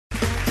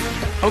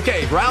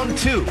Okay, round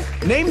two.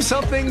 Name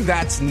something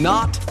that's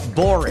not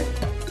boring.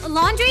 A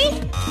laundry?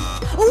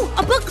 Ooh,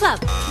 a book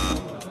club.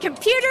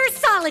 Computer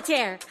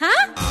solitaire,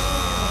 huh?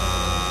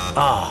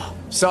 Ah,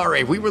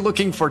 sorry, we were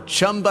looking for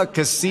Chumba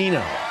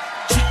Casino.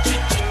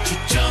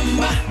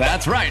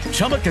 That's right,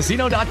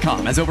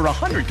 ChumbaCasino.com has over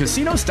 100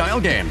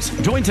 casino-style games.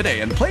 Join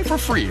today and play for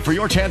free for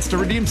your chance to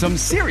redeem some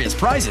serious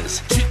prizes.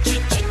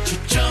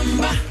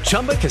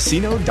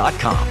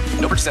 ChumbaCasino.com.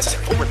 No purchase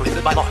necessary. Void where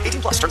prohibited by law.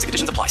 18 plus. Terms and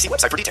conditions apply. See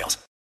website for details.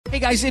 Hey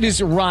guys, it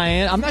is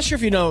Ryan. I'm not sure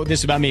if you know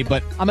this about me,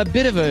 but I'm a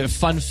bit of a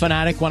fun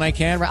fanatic when I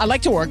can. I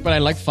like to work, but I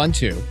like fun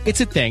too.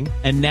 It's a thing.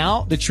 And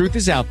now the truth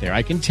is out there.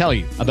 I can tell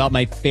you about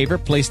my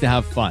favorite place to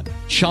have fun.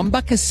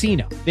 Chumba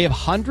Casino. They have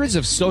hundreds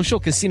of social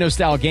casino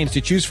style games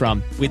to choose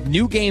from with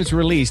new games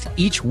released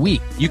each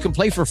week. You can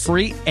play for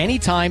free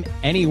anytime,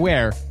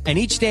 anywhere. And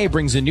each day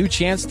brings a new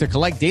chance to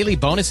collect daily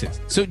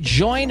bonuses. So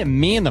join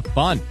me in the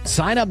fun.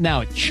 Sign up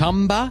now at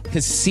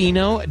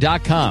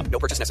ChumbaCasino.com. No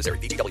purchase necessary.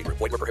 VGW.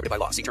 Void where prohibited by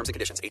law. See terms and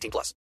conditions. 18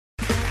 plus.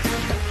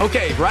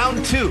 Okay,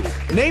 round two.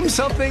 Name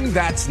something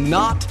that's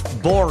not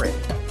boring.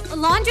 A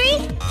laundry?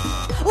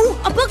 Ooh,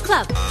 a book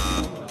club.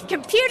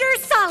 Computer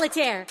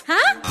solitaire,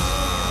 huh?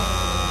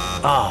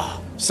 Ah,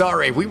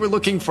 sorry, we were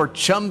looking for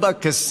Chumba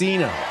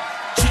Casino.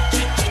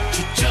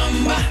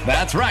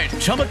 That's right,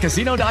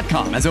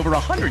 ChumbaCasino.com has over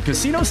 100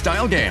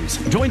 casino-style games.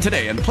 Join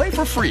today and play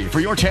for free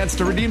for your chance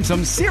to redeem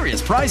some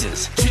serious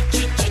prizes.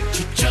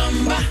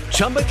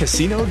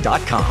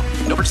 ChumbaCasino.com.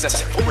 No purchase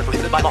necessary. Void where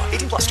prohibited by law.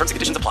 18 plus. Terms and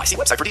conditions apply. See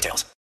website for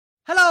details.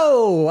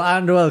 Hello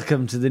and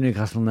welcome to the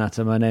Newcastle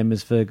Natter. My name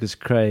is Fergus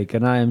Craig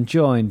and I am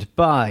joined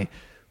by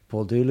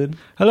Paul Doolan.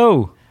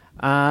 Hello.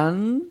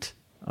 And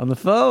on the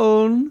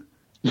phone,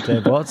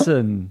 Dave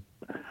Watson.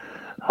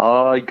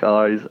 Hi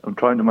guys, I'm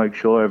trying to make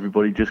sure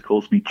everybody just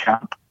calls me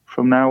champ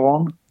from now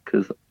on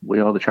because we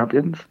are the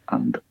champions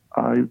and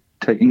I'm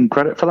taking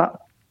credit for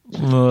that.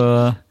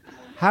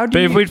 But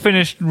if we'd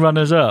finished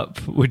runners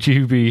up, would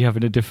you be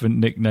having a different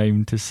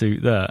nickname to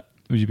suit that?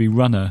 Would you be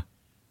runner?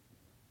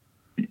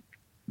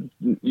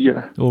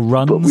 Yeah. Or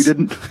runs? But we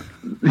didn't.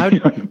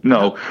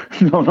 No,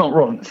 not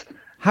runs.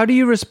 How do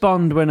you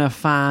respond when a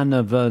fan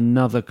of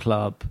another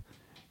club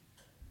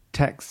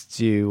texts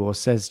you or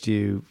says to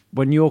you,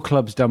 when your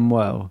club's done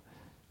well,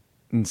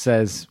 and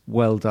says,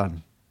 well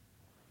done?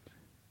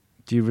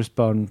 Do you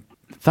respond,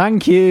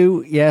 thank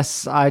you,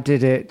 yes, I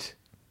did it?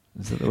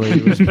 Is that the way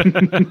you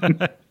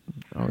respond?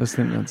 I always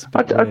think that's a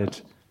bit weird.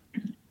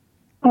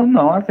 Oh,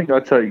 no, I think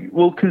I'd say,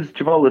 well, because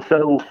Jamal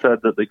Lascelles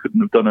said that they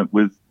couldn't have done it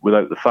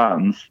without the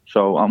fans,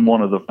 so I'm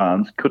one of the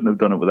fans, couldn't have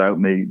done it without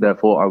me,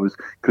 therefore I was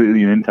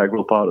clearly an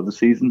integral part of the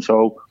season,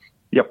 so,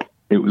 yep,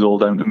 it was all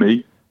down to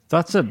me.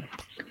 That's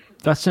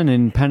an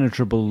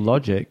impenetrable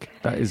logic.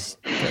 That's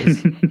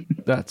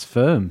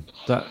firm.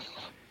 That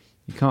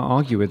you can't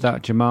argue with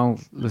that. Jamal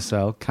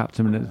Lascelles,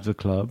 captain of the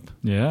club,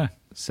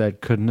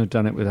 said couldn't have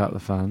done it without the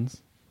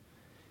fans.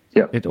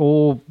 Yeah, it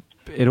all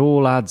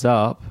adds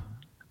up.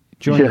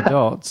 Join the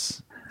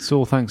dots. It's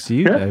all thanks to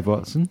you, Dave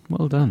Watson.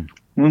 Well done.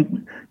 Well,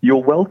 you're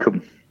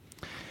welcome.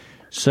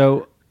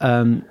 So,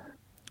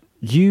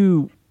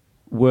 you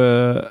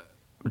were.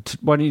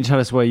 Why don't you tell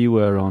us where you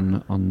were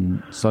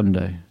on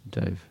Sunday,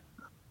 Dave?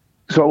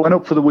 So I went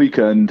up for the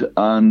weekend,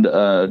 and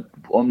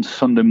on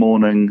Sunday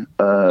morning,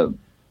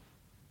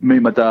 me,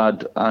 my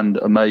dad, and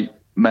a mate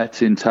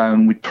met in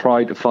town. We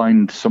tried to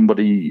find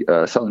somebody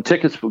selling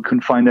tickets, but we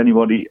couldn't find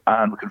anybody,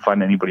 and we couldn't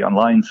find anybody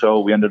online. So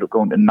we ended up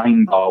going to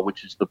Nine Bar,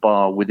 which is the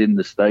bar within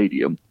the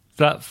stadium.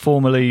 That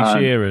formerly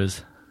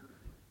Shearer's?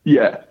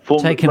 Yeah.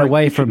 Taken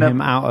away from him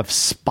out of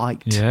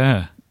spite.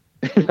 Yeah.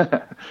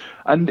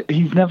 And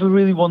he's never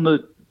really one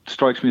that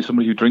strikes me as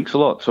somebody who drinks a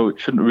lot, so it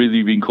shouldn't really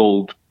have been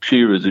called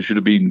Shearer's. It should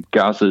have been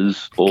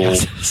Gaz's or,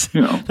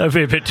 you know. That would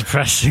be a bit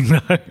depressing, though.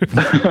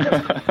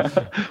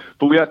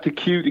 But we had to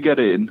queue to get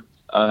in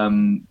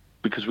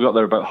because we got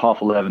there about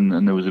 11:30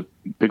 and there was a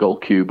big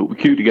old queue. But we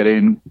queued to get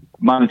in,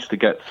 managed to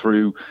get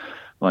through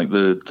like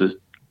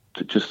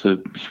just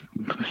a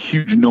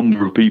huge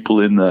number of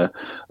people in there.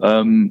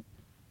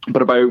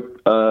 But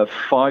about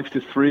 5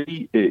 to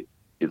 3, it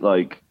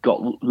like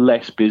got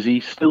less busy,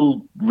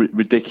 still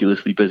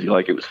ridiculously busy.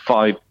 Like it was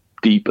 5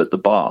 deep at the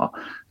bar.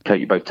 It'd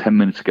take you about 10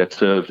 minutes to get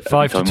served.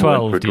 5 to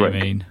 12, do you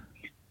mean?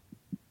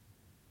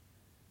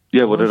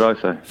 Yeah, what did I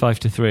say? 5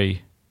 to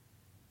 3.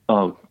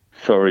 Oh,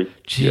 sorry.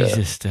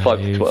 Jesus, Dave. 5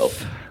 to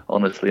 12.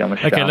 Honestly, I'm a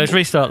Okay, let's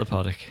restart the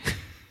pod.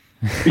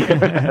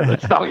 Yeah,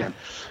 let's start again.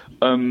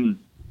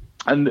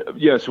 And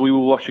yeah, so we were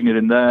watching it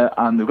in there,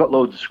 and they've got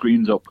loads of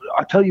screens up.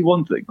 I tell you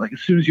one thing, like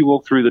as soon as you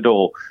walk through the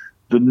door,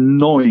 the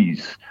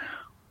noise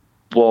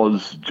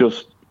was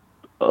just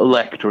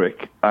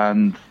electric,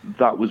 and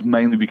that was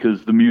mainly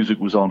because the music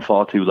was on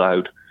far too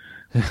loud.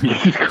 You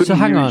just couldn't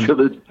hear each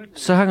other.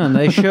 So hang on,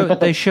 they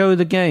show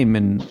the game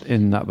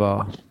in that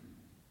bar.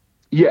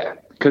 Yeah,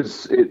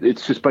 because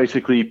it's just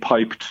basically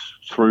piped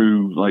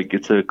through, like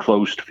it's a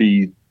closed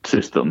feed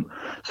system.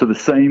 So the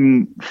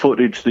same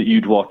footage that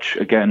you'd watch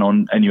again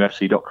on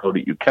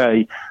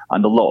nufc.co.uk,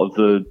 and a lot of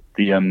the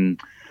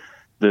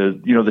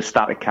the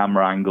static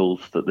camera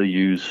angles that they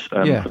use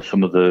for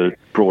some of the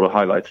broader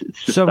highlights.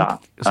 It's just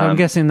that. So I'm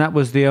guessing that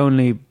was the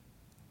only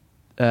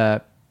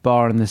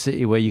bar in the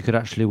city where you could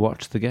actually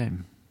watch the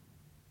game.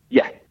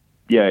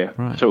 Yeah.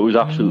 Right. So it was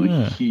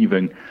absolutely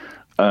heaving.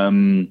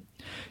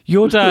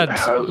 Your dad,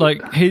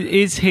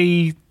 is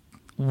he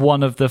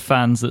one of the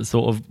fans that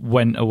sort of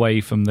went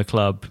away from the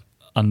club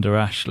under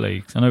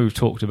Ashley? 'Cause I know we've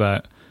talked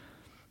about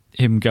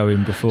him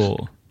going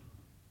before.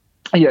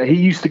 Yeah, he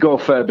used to go a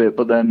fair bit,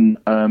 but then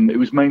it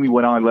was mainly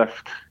when I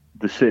left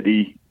the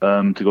city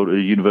to go to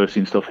university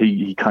and stuff.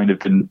 He kind of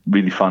didn't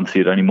really fancy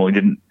it anymore. He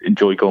didn't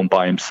enjoy going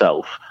by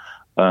himself.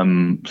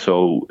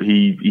 So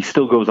he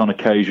still goes on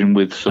occasion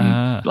with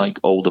some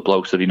older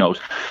blokes that he knows.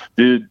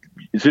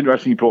 It's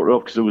interesting you brought it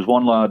up because there was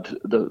one lad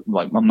that,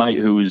 like my mate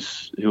who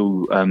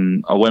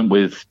I went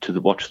with to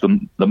watch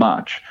the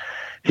match.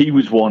 He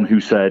was one who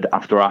said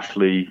after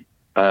Ashley,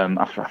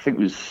 after I think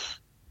it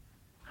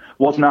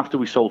wasn't after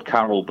we sold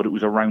Carroll, but it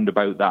was around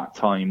about that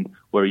time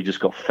where he just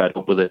got fed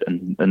up with it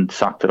and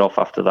sacked it off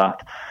after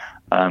that.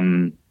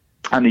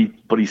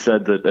 But he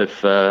said that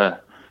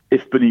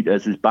if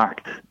Benitez is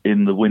backed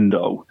in the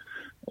window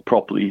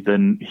properly,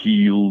 then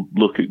he'll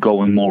look at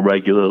going more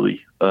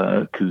regularly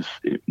because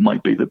it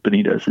might be that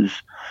Benitez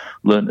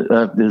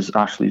has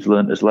Ashley's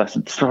learned his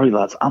lesson. Sorry,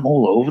 lads, I'm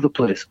all over the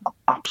place. I'm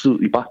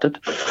absolutely battered.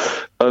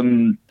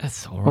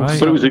 That's all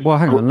right. Well,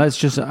 hang on. Let's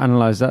just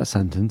analyse that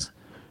sentence.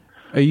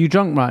 Are you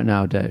drunk right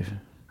now, Dave?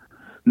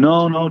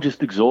 No,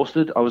 just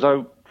exhausted. I was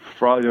out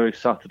Friday,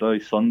 Saturday,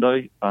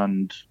 Sunday,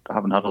 and I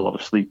haven't had a lot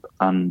of sleep.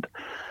 And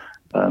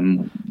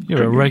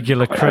you're a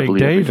regular Craig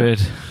David.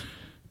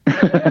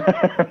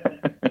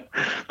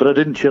 But I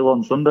didn't chill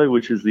on Sunday,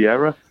 which is the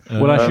error.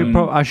 Well,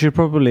 I should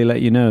probably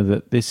let you know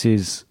that this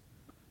is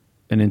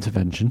an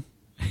intervention.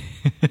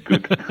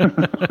 Good.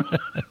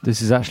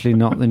 This is actually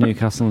not the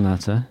Newcastle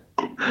Natter.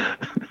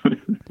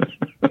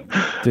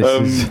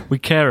 We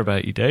care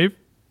about you, Dave.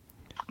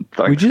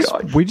 Thanks,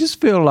 guys. We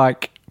just feel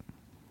like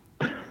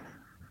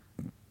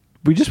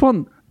we just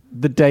want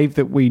the Dave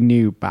that we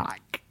knew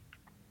back.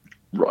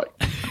 Right.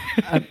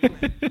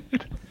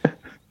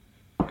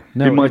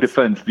 In my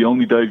defence, the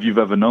only Dave you've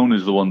ever known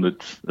is the one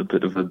that's a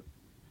bit of an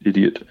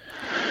idiot.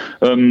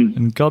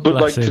 And God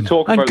bless him.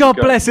 And God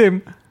bless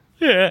him.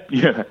 Yeah.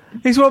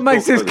 He's what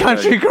makes this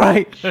country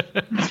great.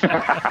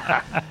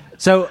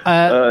 So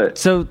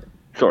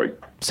sorry.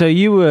 So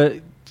you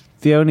were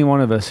the only one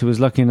of us who was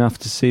lucky enough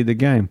to see the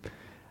game.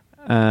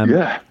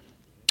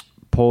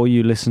 Paul,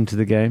 you listened to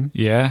the game.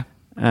 Yeah.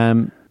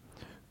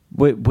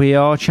 We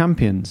are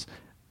champions.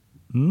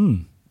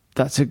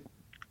 That's a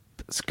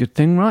good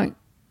thing, right?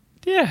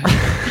 Yeah.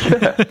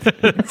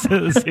 It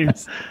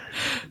seems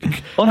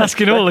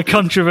asking all the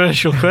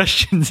controversial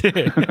questions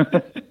here.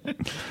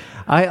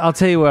 I'll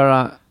tell you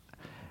where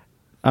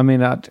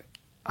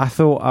I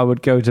thought I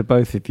would go to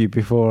both of you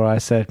before I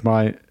said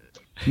my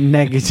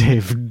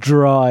negative,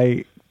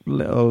 dry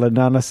little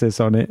analysis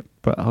on it,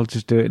 but I'll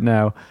just do it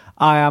now.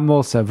 I am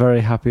also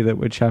very happy that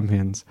we're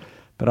champions,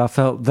 but I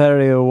felt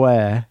very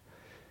aware.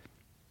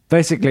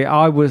 Basically,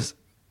 I was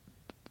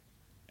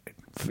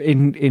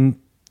in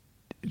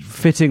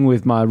fitting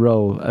with my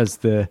role as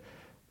the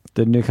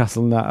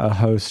Newcastle Natter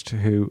host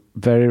who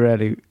very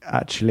rarely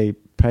actually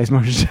pays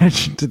much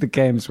attention to the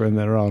games when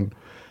they're on.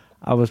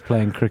 I was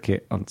playing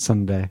cricket on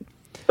Sunday.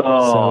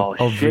 Oh,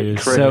 so, shit,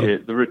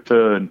 cricket, the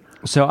return.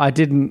 So I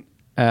didn't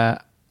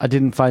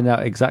find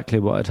out exactly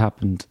what had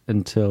happened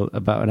until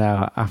about an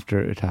hour after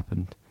it had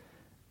happened.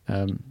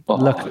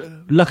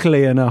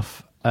 Luckily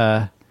enough,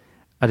 I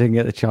didn't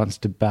get the chance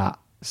to bat,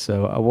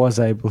 so I was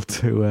able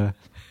to...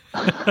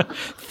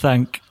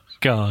 Thank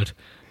God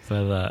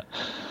for that.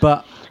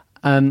 But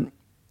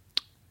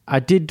I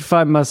did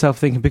find myself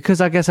thinking,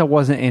 because I guess I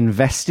wasn't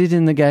invested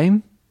in the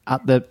game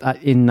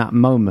in that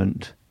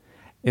moment,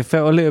 it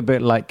felt a little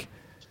bit like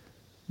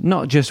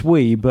not just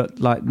we, but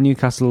like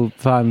Newcastle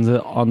fans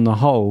on the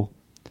whole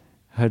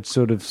had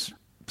sort of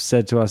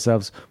said to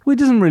ourselves, well, it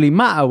doesn't really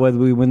matter whether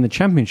we win the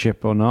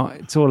championship or not.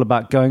 It's all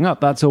about going up.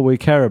 That's all we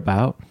care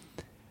about.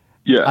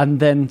 Yeah. And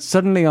then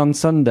suddenly on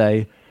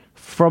Sunday,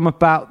 from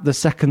about the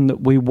second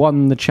that we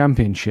won the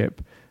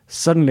championship,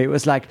 suddenly it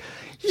was like,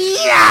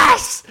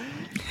 yes!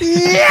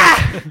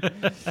 Yeah!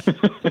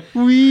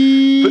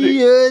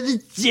 We are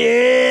the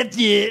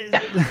champions!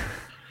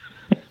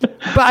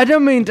 But I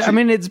don't mean...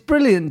 it's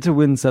brilliant to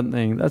win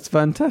something. That's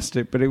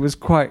fantastic. But it was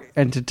quite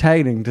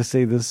entertaining to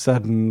see the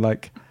sudden,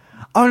 like,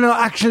 oh, no,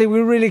 actually,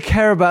 we really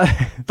care about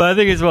it. But I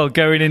think as well,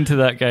 going into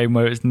that game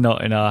where it's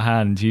not in our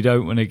hands, you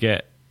don't want to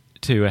get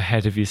too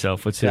ahead of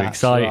yourself or too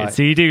excited. Right.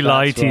 So you do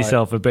lie to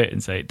yourself a bit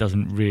and say it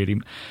doesn't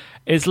really...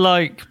 It's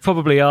like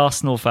probably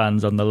Arsenal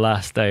fans on the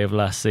last day of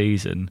last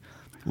season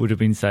would have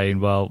been saying,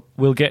 well,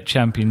 we'll get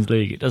Champions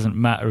League. It doesn't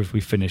matter if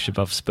we finish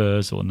above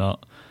Spurs or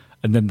not.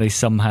 And then they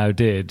somehow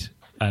did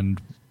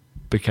and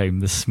became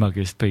the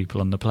smuggest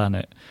people on the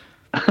planet.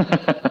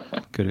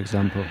 Good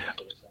example.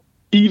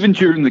 Even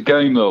during the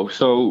game, though,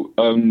 so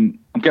I'm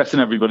guessing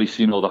everybody's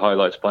seen all the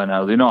highlights by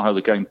now. They know how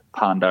the game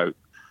panned out.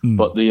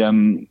 But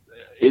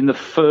in the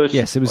first.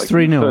 Yes, it was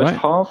 3-0, right?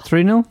 Half.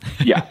 3-0.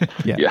 Yeah,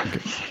 yeah.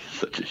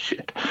 Such a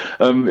shit.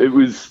 It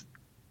was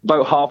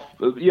about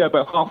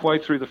halfway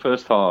through the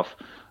first half.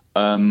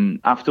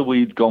 After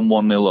we'd gone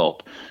 1-0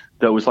 up,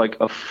 there was like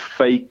a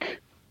fake.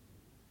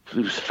 It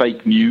was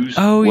fake news.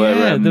 Oh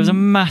yeah, there was a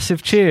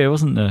massive cheer,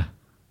 wasn't there?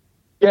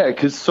 Yeah,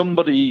 because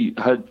somebody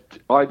had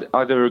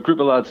either a group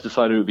of lads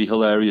decided it would be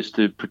hilarious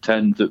to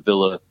pretend that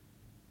Villa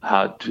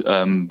had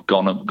gone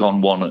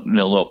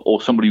 1-0 up,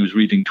 or somebody was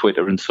reading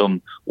Twitter and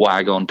some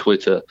wag on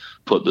Twitter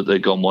put that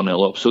they'd gone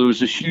 1-0 up. So there was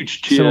this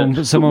huge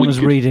cheer. Someone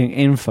was reading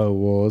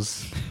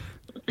InfoWars.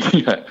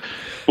 Yeah,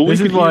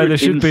 this is why there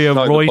should be a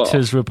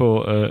Reuters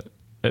reporter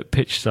at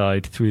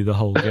pitchside through the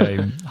whole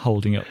game,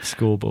 holding up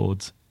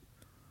scoreboards.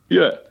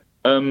 Yeah.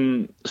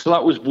 So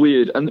that was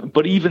weird,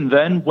 but even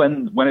then,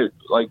 when it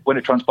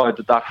transpired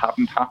that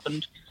hadn't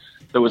happened,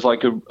 there was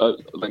like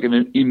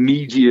an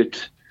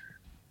immediate.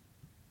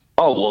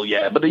 Oh well,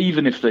 yeah, but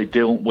even if they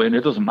don't win,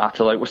 it doesn't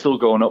matter. Like we're still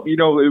going up. You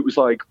know, it was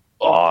like,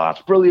 oh,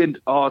 that's brilliant.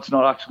 Oh, it's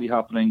not actually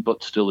happening,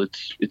 but still,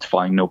 it's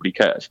fine. Nobody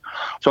cares.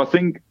 So I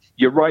think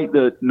you're right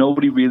that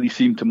nobody really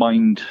seemed to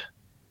mind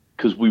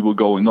because we were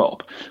going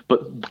up,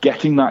 but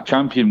getting that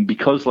champion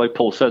because, like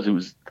Paul says, it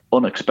was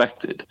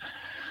unexpected.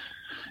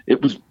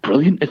 It was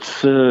brilliant.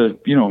 It's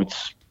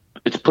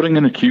it's putting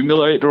an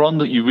accumulator on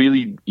that you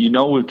really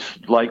it's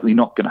likely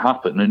not going to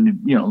happen,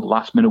 and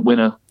last minute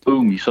winner,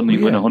 boom, you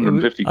suddenly win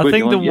 150 quid. I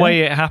think the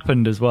way it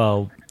happened as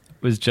well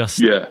was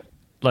just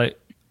like,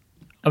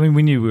 I mean,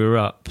 we knew we were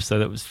up, so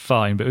that was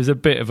fine, but it was a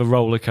bit of a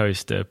roller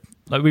coaster.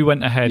 Like we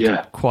went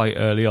ahead quite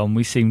early on,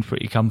 we seemed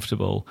pretty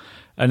comfortable,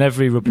 and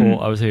every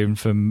report I was hearing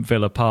from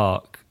Villa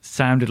Park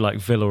sounded like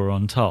Villa were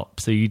on top.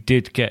 So you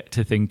did get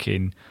to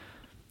thinking,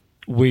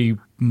 we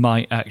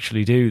might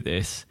actually do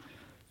this.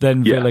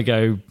 Then Villa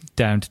go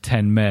down to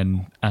 10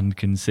 men and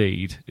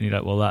concede. And you're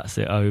like, well, that's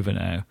it, over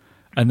now.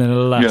 And then a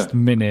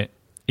last-minute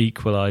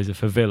equaliser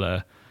for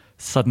Villa.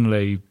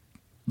 Suddenly,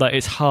 like,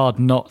 it's hard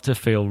not to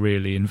feel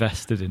really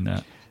invested in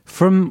that.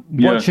 From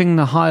watching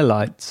the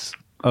highlights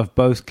of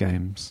both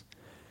games,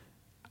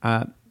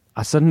 I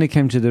suddenly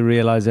came to the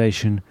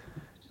realisation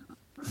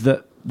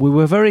that we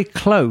were very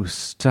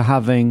close to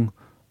having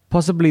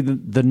possibly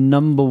the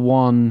number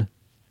one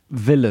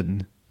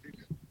villain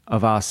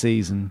of our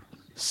season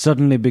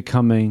suddenly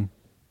becoming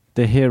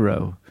the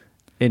hero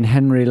in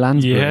Henry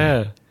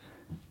Lansbury.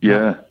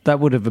 Yeah. That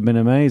would have been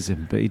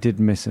amazing, but he did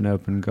miss an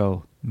open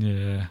goal.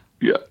 Yeah.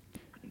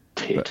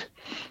 Tit.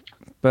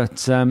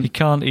 But he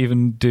can't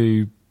even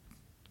do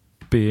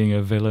being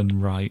a villain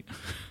right.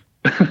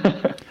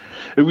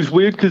 It was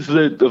weird because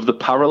of the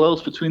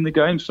parallels between the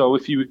games. So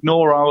if you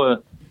ignore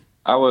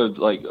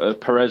our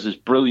Perez's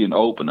brilliant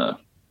opener,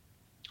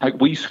 like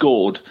we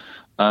scored.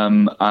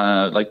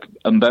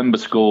 Mbemba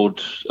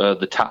scored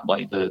the tap,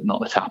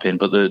 not the tap in,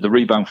 but the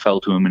rebound fell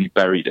to him and he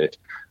buried it.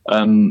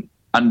 And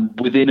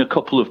within a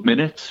couple of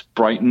minutes,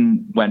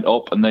 Brighton went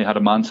up and they had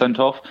a man sent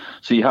off.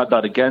 So you had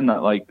that again,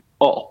 that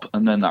up,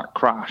 and then that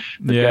crash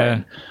again.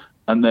 Yeah.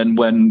 And then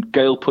when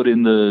Gale put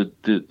in the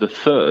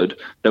third,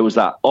 there was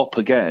that up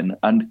again.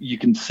 And you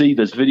can see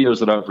there's videos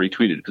that I've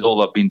retweeted, because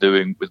all I've been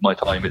doing with my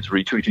time is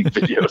retweeting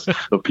videos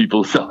of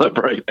people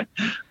celebrating.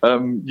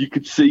 You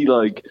could see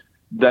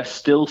they're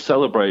still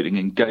celebrating,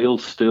 and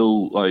Gale's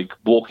still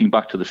walking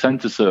back to the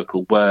centre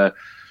circle,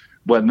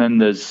 when then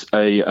there's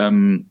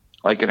an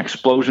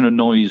explosion of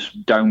noise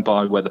down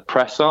by where the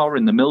press are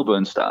in the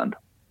Milburn stand,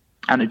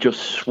 and it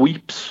just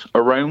sweeps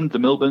around the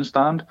Milburn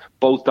stand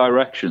both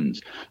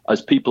directions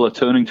as people are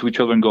turning to each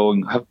other and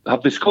going,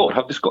 have they scored?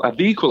 Have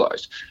they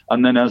equalised?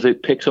 And then as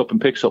it picks up,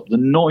 the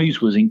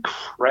noise was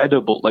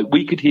incredible. Like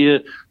we could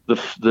hear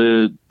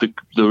the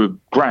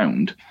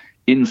ground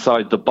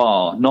inside the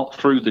bar, not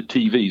through the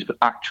TVs, but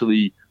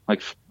actually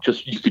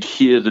you could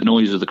hear the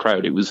noise of the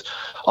crowd. It was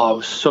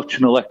such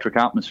an electric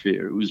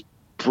atmosphere. It was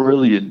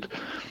brilliant,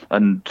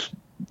 and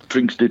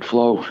drinks did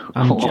flow.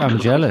 I'm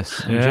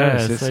jealous. I'm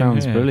jealous. It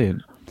sounds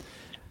brilliant.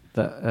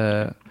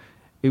 That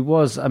it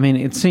was. I mean,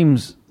 it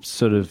seems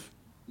sort of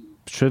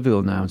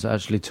trivial now to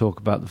actually talk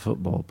about the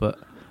football, but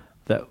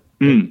that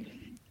it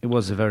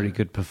was a very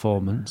good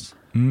performance.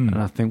 And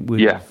I think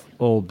we'd have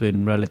all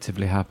been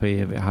relatively happy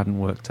if it hadn't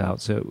worked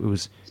out. So it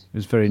was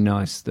very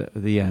nice that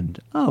at the end,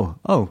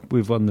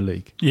 we've won the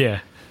league. Yeah.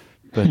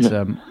 But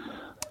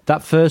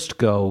that first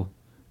goal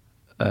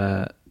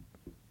that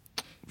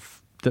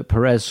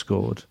Perez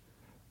scored,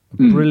 a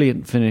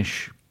brilliant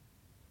finish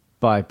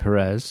by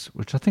Perez,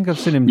 which I think I've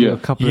seen him do a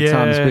couple of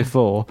times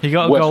before. He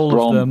got a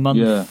goal of the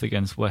month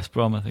against West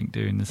Brom, I think,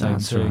 doing the same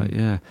thing. That's right,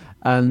 yeah.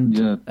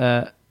 And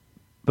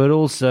but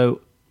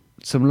also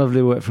some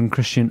lovely work from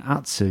Christian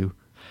Atsu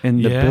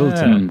in the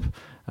build-up,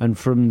 and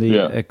from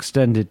the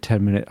extended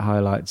 10-minute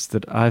highlights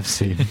that I've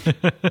seen.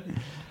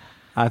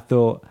 I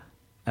thought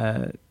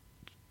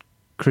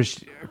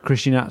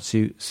Christian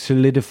Atsu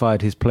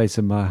solidified his place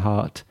in my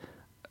heart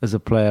as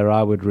a player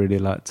I would really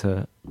like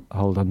to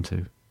hold on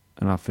to,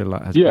 and I feel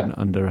like has been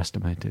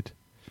underestimated.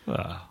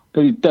 Well,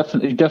 He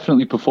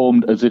definitely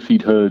performed as if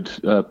he'd heard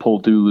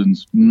Paul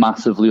Doolan's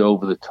massively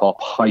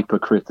over-the-top,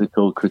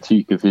 hypercritical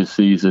critique of his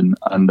season,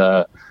 and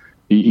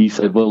he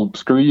said, "Well,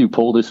 screw you,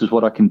 Paul. This is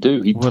what I can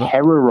do." He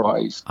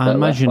terrorised. I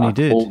imagine he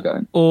did.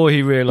 Or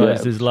he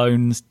realised his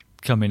loan's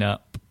coming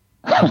up.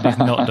 And he's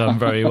not done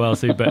very well,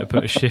 so he better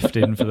put a shift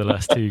in for the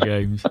last 2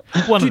 games.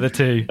 One of the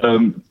two.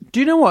 Do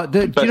you know what?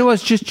 Do you know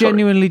what's just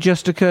genuinely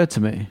just occurred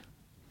to me?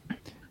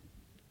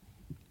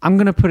 I'm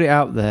going to put it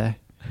out there.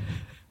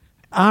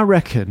 I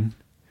reckon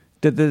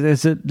that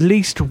there's at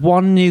least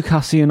one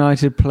Newcastle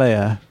United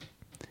player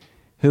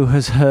who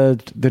has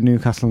heard the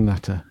Newcastle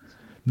letter.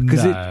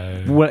 Because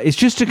it's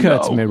just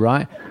occurred to me,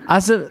 right?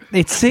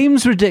 It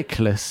seems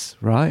ridiculous,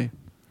 right?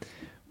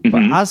 Mm-hmm.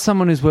 But as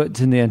someone who's worked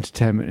in the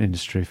entertainment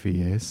industry for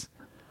years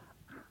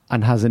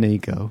and has an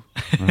ego,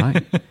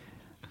 right?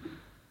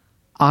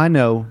 I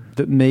know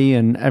that me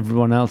and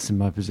everyone else in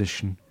my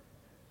position,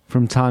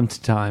 from time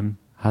to time,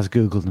 has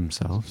Googled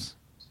themselves.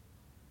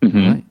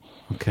 Mm-hmm. Right?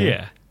 Okay.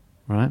 Yeah.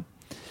 Right.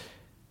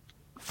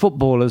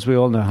 Footballers, we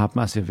all know, have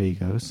massive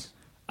egos.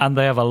 And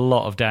they have a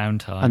lot of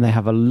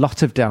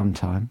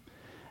downtime.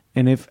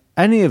 And if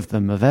any of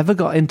them have ever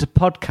got into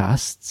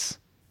podcasts,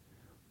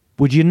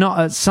 would you not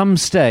at some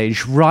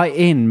stage write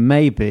in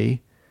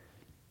maybe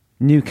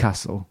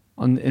Newcastle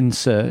in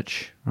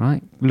search,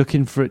 right?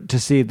 Looking for it to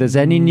see if there's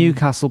any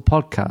Newcastle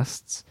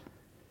podcasts.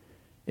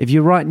 If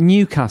you write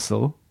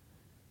Newcastle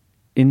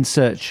in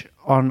search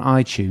on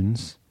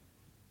iTunes,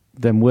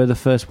 then we're the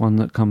first one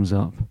that comes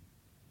up.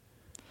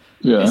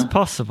 Yeah. It's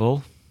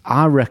possible.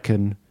 I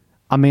reckon.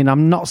 I mean,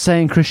 I'm not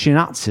saying Christian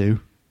Atsu.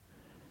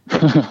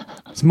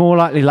 It's more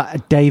likely like a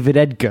David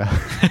Edgar.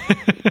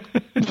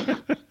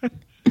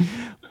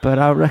 But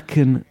I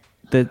reckon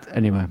that,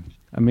 anyway,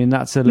 I mean,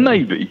 that's a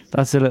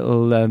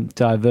little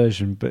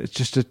diversion, but it's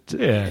just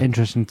an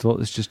interesting thought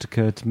that's just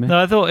occurred to me. No,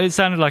 I thought it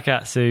sounded like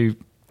Atsu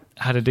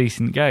had a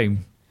decent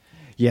game.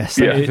 Yes,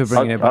 thank you for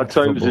bringing it back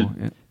to football.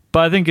 But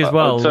I think as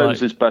well, I'd say it was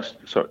his best.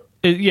 Sorry,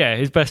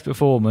 his best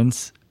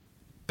performance.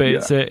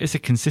 But it's a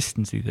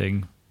consistency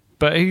thing.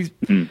 But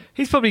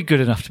he's probably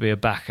good enough to be a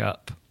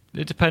backup.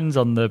 It depends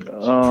on the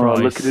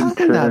price. I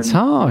think that's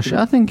harsh.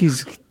 I think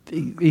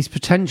he's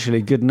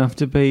potentially good enough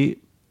to be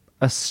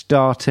a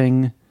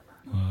starting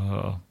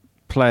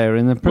player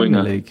in the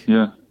Premier League.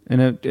 Yeah, in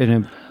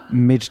a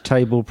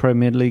mid-table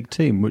Premier League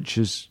team, which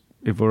is,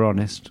 if we're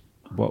honest,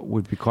 what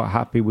we'd be quite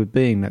happy with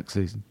being next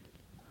season.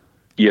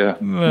 Yeah,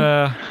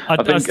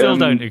 I still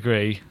don't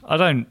agree. I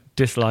don't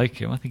dislike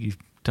him. I think he's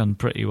done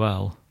pretty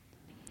well.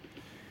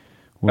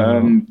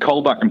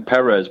 Colback and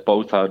Perez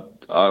both had,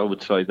 I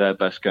would say, their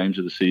best games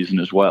of the season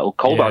as well.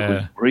 Colback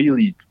was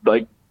really,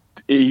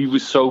 he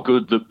was so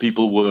good that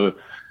people were,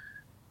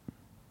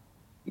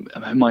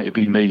 it might have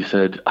been me,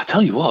 said, I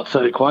tell you what,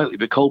 said it quietly,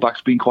 but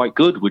Colback's been quite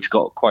good, which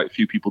got quite a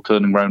few people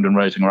turning around and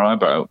raising their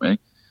eyebrow at me.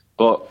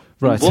 But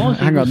right,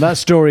 hang on, that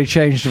story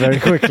changed very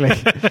quickly.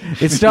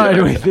 It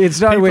started with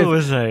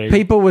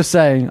people were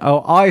saying,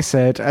 "Oh, I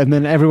said," and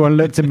then everyone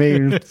looked at me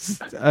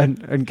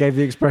and gave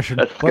the expression,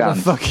 "What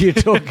the fuck are you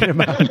talking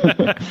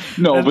about?"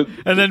 No,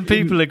 and then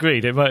people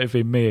agreed. It might have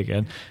been me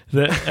again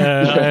that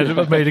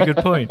I made a good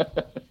point.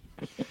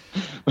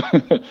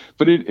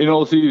 But in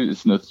all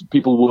seriousness,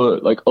 people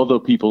were other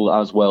people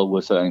as well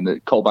were saying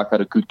that Colback had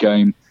a good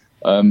game.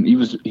 He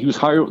was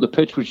higher up the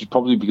pitch, which is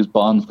probably because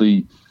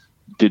Barnsley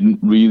didn't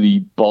really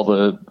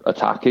bother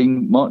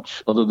attacking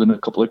much, other than a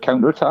couple of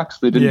counter-attacks.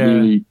 They didn't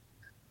really.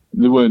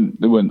 They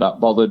weren't that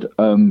bothered.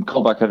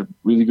 Colback had a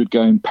really good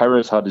game.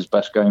 Perez had his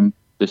best game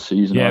this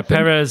season. Yeah, I think.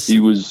 Perez.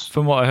 He was,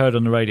 from what I heard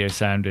on the radio,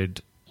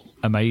 sounded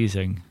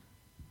amazing.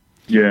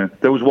 Yeah,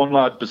 there was one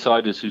lad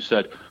beside us who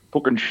said,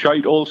 "Fucking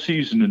shite all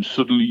season, and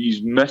suddenly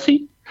he's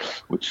messy,"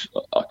 which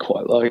I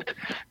quite liked.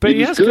 But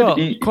he has got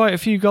quite a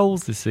few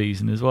goals this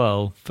season as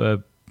well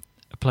for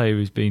a player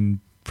who's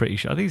been pretty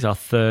sure. I think he's our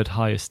third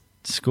highest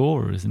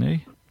scorer, isn't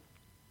he?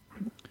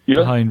 Yeah.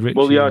 Behind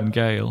Richie and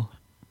Gale.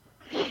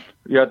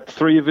 He had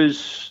three of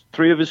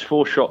his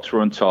 4 shots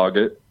were on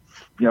target.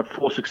 He had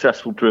 4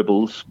 successful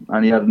dribbles,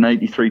 and he had an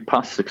 83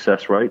 pass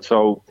success rate.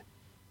 So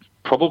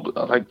probably,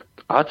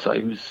 I'd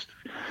say he was.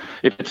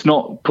 If it's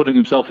not putting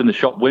himself in the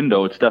shop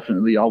window, it's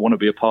definitely, I want to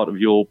be a part of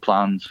your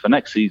plans for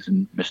next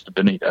season, Mr.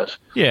 Benitez.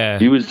 Yeah,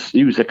 he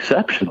was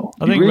exceptional.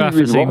 I think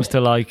Rafa seems to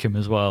like him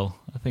as well.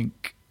 I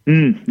think.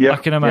 I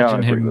can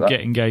imagine him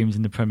getting games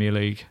in the Premier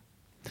League.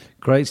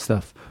 Great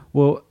stuff.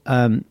 Well,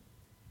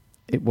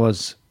 it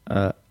was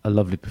a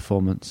lovely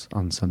performance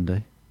on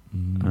Sunday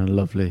and a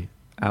lovely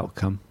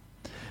outcome.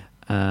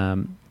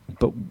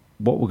 But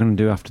what we're going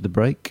to do after the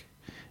break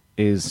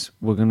is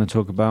we're going to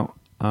talk about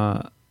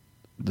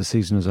the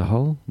season as a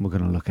whole. We're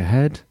going to look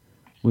ahead.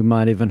 We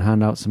might even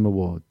hand out some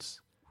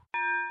awards.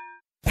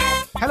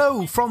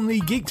 Hello from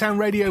the Geektown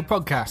Radio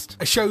podcast,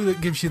 a show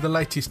that gives you the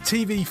latest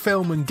TV,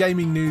 film and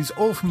gaming news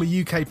all from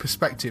a UK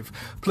perspective,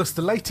 plus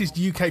the latest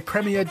UK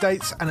premiere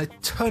dates and a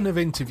ton of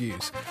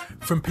interviews.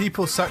 From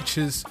people such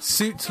as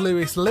Suits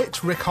Lewis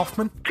Litt, Rick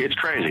Hoffman. It's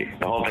crazy.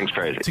 The whole thing's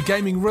crazy. To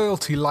gaming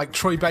royalty like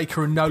Troy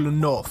Baker and Nolan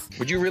North.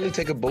 Would you really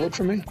take a bullet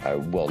for me?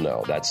 Well,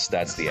 no, that's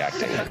the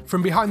acting.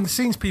 From behind the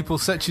scenes people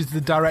such as the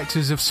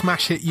directors of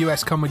smash hit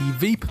US comedy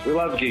Veep. We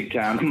love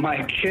Geektown.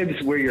 My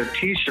kids wear your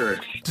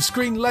t-shirts. To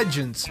screen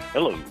legends.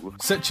 Hello.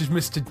 Such as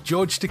Mr.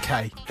 George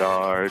Takei.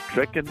 Star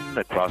trekking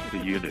across the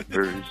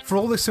universe. For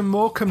all this and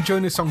more, come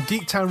join us on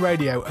Geektown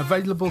Radio,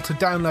 available to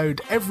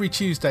download every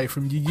Tuesday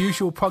from your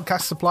usual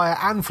podcast supplier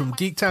and from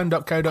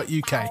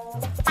geektown.co.uk.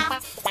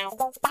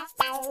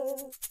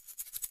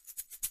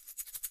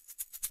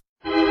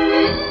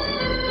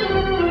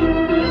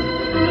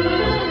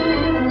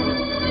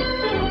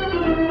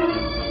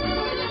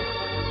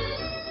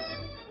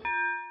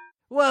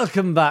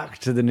 Welcome back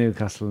to the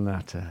Newcastle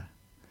Natter.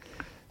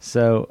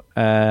 So,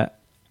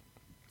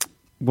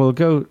 we'll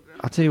go.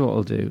 I'll tell you what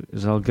I'll do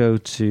is I'll go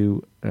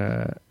to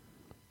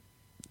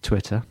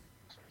Twitter.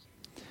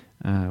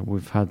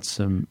 We've had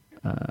some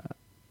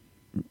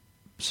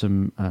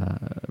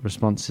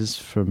responses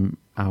from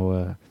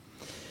our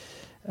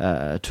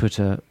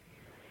Twitter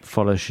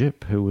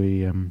followership, who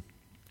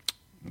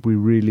we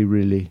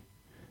really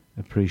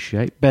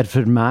appreciate.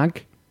 Bedford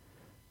Mag,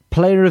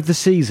 Player of the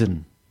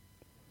Season,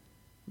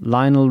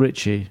 Lionel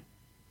Richie.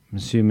 I'm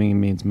assuming he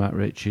means Matt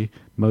Ritchie.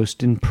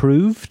 Most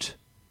improved,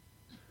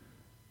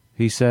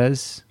 he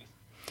says.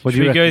 What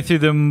Should we go through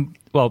them?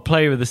 Well,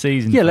 player of the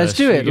season. Yeah, first. let's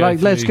do it.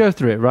 Let's go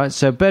through it, right?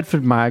 So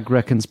Bedford Mag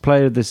reckons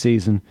player of the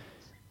season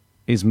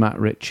is Matt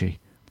Ritchie.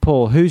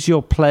 Paul, who's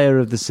your player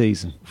of the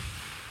season?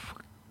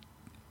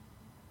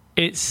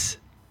 It's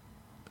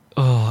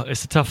a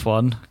tough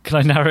one. Can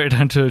I narrow it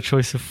down to a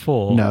choice of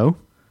 4? No.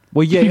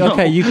 Well, yeah,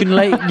 okay. You can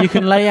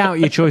lay out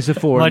your choice of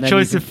 4. My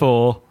choice of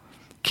 4: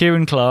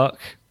 Kieran Clark,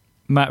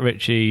 Matt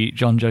Ritchie,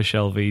 John Joe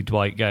Shelby,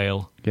 Dwight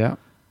Gale. Yeah.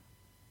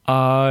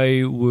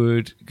 I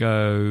would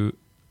go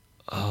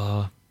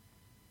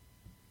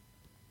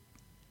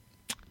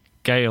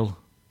Gale.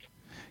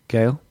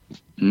 Gale?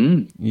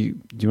 You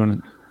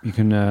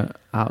can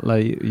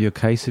outlay your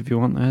case if you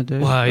want there,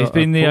 Dave? Well, he's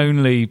been the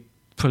only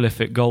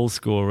prolific goal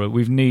scorer.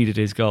 We've needed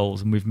his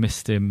goals and we've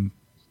missed him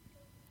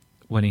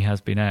when he has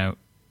been out.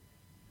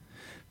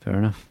 Fair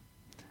enough.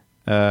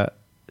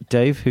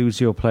 Dave, who's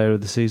your player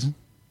of the season?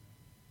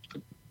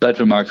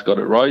 Bedford Mark's got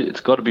it right.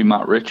 It's got to be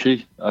Matt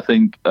Ritchie. I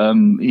think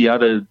he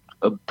had a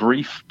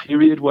brief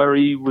period where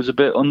he was a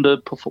bit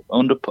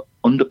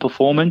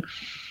underperforming,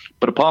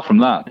 but apart from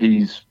that,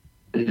 his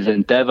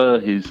endeavour,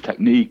 his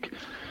technique,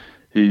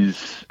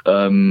 he's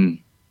player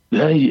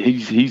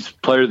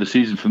of the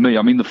season for me.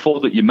 I mean, the 4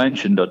 that you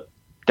mentioned are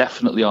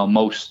definitely our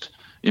most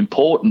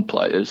important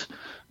players,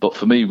 but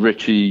for me,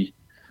 Ritchie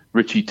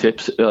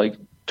tops it,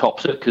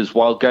 because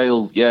while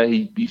Gale,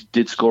 he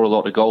did score a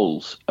lot of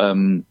goals.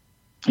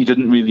 He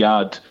didn't really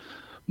add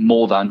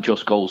more than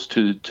just goals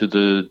to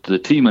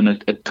the team, and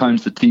at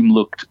times the team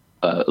looked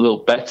a little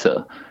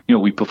better. You know,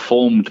 we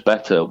performed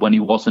better when he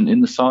wasn't in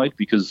the side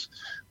because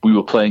we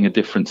were playing a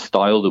different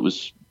style that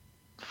was,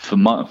 for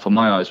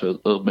my eyes, a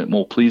little bit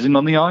more pleasing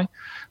on the eye.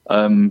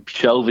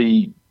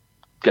 Shelby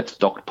gets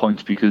docked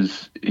points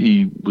because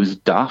he was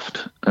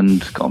daft and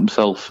got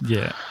himself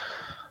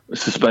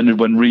suspended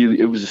when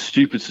really it was a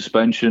stupid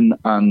suspension,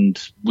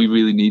 and we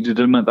really needed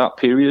him at that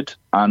period.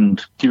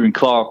 And Kieran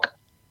Clark,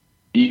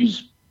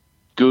 he's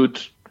good.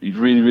 He's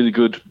really, really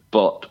good.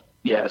 But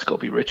it's got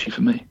to be Ritchie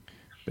for me.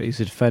 But he's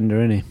a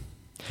defender, isn't he?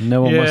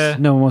 No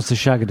one wants to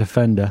shag a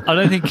defender. I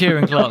don't think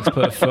Kieran Clark's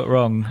put a foot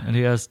wrong, and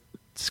he has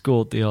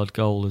scored the odd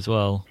goal as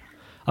well.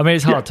 I mean,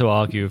 it's hard to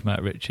argue with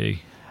Matt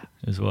Ritchie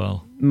as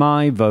well.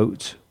 My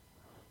vote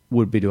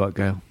would be Dwight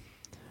Gale.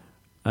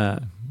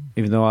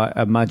 Even though I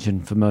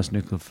imagine for most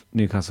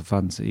Newcastle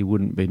fans that he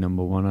wouldn't be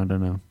number 1, I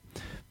don't know.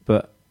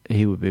 But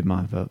he would be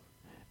my vote.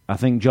 I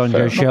think John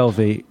Joe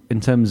Shelby,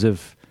 in terms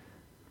of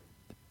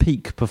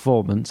peak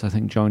performance, I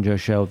think John Joe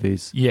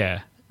Shelby's...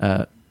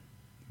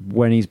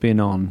 when he's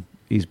been on,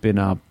 he's been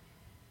our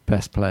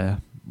best player.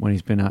 When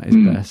he's been at his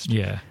best.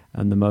 Yeah.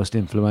 And the most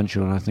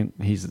influential. And I think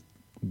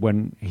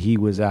when he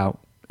was out,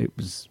 it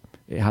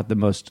had the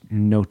most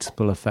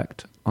noticeable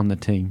effect on the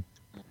team.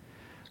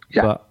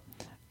 Yeah.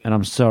 And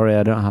I'm sorry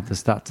I don't have the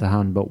stat to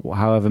hand, but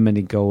however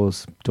many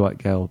goals Dwight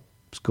Gale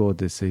scored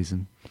this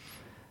season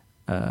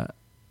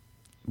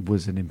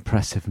was an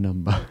impressive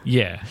number.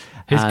 Yeah.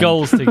 His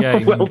goals to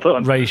game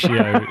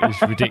ratio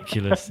is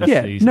ridiculous this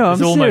season. No,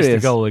 it's almost a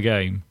goal a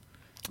game.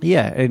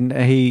 Yeah, and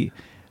he...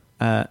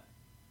 I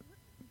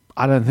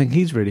don't think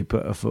he's really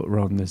put a foot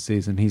wrong this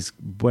season. He's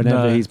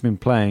been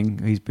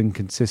playing, he's been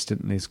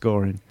consistently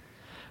scoring.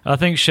 I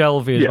think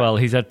Shelby as well.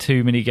 He's had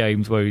too many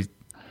games where he's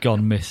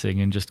gone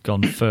missing and just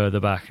gone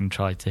further back and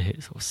tried to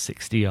hit sort of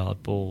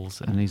 60-yard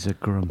balls. And he's a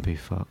grumpy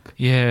fuck.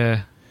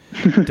 Yeah.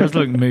 He does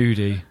look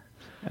moody.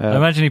 I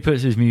imagine he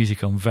puts his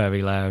music on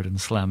very loud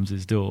and slams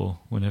his door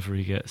whenever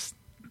he gets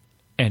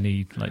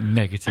any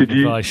negative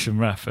advice from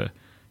Rafa.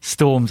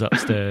 storms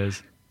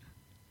upstairs.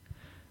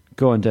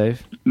 Go on,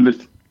 Dave.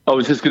 I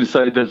was just going to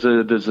say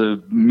there's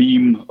a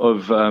meme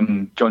of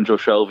John Joe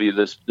Shelby.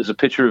 There's a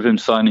picture of him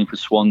signing for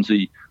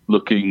Swansea,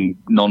 looking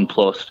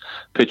nonplussed.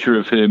 Picture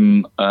of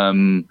him,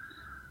 I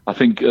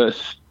think,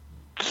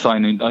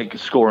 signing, like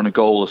scoring a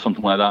goal or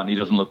something like that, and he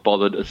doesn't look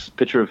bothered. A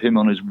picture of him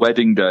on his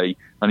wedding day,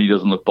 and he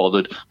doesn't look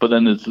bothered. But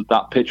then there's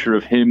that picture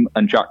of him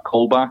and Jack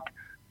Colback,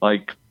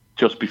 like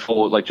just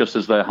before, like just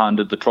as they're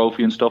handed the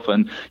trophy and stuff,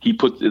 and he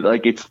put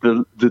like it's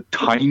the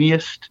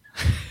tiniest,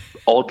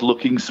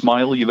 odd-looking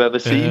smile you've ever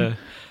seen.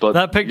 But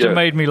that picture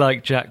made me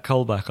like Jack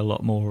Colback a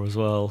lot more as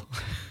well.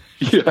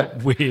 Yeah,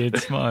 weird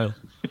smile.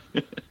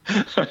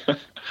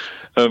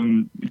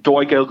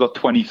 Dwight Gale got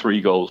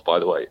 23 goals, by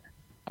the way.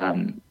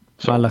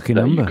 My lucky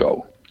number. There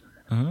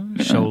you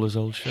go. Scholar's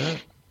old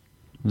shirt.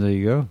 There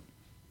you go.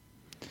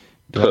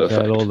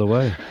 Perfect. All the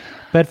way.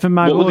 Bedford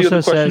Mag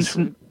also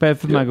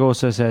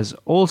says,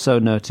 also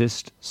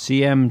noticed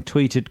CM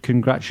tweeted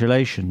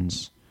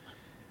congratulations.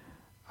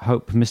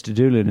 Hope Mr.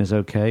 Doolin is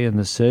okay and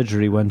the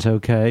surgery went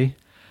okay.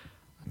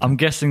 I'm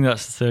guessing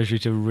that's the surgery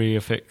to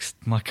reaffix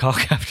my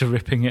cock after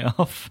ripping it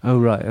off. Oh,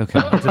 right, okay.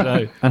 I don't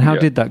know. And how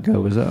did that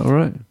go? Was that all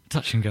right?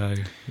 Touch and go.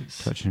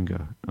 Touch and go,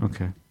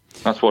 okay.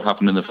 That's what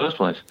happened in the first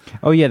place.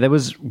 Oh, yeah, there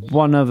was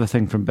one other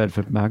thing from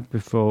Bedford Mag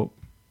before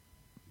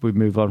we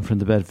move on from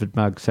the Bedford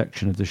Mag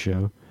section of the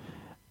show.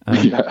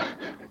 Yeah.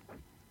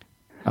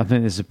 I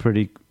think there's a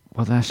pretty...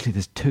 Well, actually,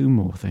 there's two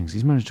more things.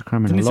 He's managed to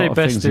cram in a lot of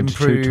best things into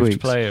 2 tweets.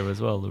 improved player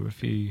as well? There were a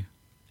few...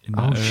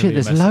 Oh, shit,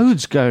 there's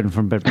loads going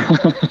from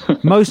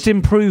Bedford. Most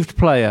improved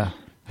player.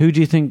 Who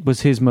do you think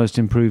was his most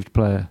improved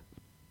player?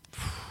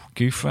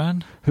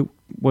 Gouffran?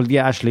 Well,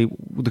 yeah, actually,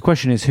 the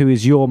question is, who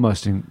is your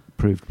most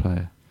improved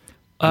player?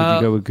 Would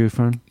you go with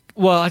Gouffran?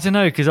 Well, I don't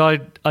know, because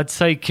I'd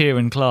say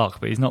Kieran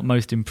Clark, but he's not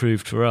most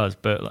improved for us.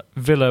 But like,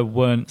 Villa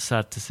weren't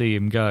sad to see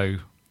him go,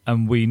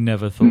 and we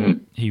never thought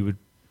he would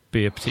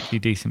be a particularly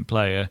decent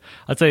player.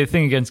 I'd say the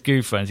thing against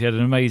Gouffran is he had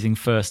an amazing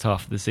first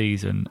half of the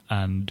season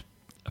and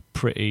a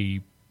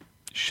pretty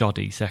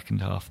shoddy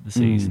second half of the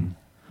season.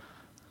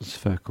 That's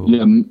fair call.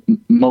 Yeah,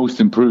 most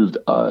improved.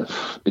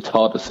 It's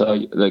hard to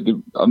say. Like,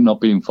 I'm not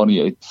being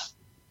funny.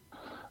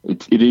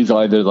 It is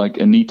either like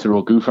Anita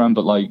or Gouffran,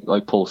 but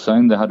like Paul's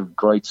saying, they had a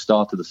great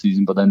start to the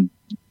season, but then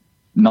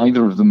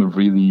neither of them have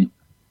really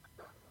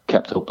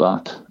kept up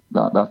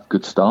that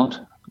good start.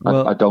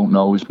 Well, I don't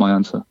know is my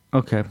answer.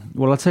 Okay.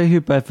 Well, I'll tell you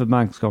who Bedford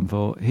Mag's gone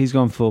for. He's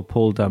gone for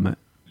Paul Dummett.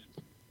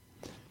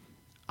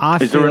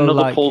 Is there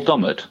another Paul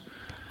Dummett?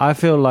 I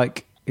feel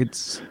like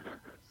it's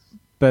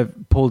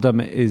Paul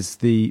Dummett is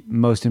the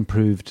most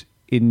improved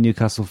in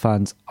Newcastle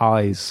fans'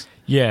 eyes.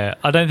 Yeah,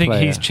 I don't think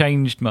he's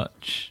changed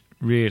much,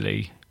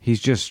 really. He's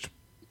just...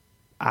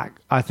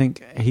 I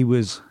think he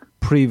was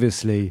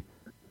previously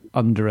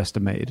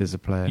underestimated as a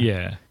player.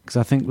 Yeah. Because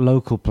I think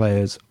local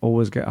players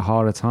always get a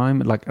harder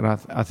time. And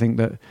I think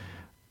that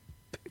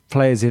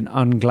players in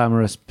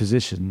unglamorous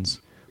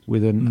positions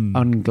with an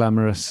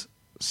unglamorous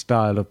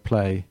style of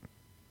play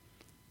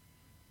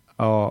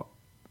are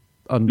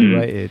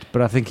underrated.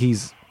 But I think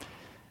he's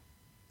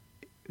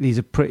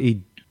a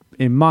pretty,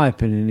 in my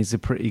opinion, he's a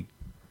pretty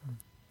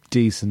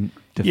decent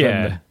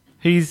defender.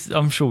 Yeah,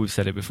 I'm sure we've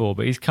said it before,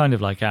 but he's kind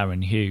of like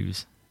Aaron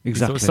Hughes.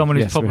 Exactly. He's someone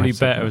who's probably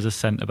better as a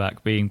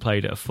centre-back, being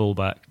played at a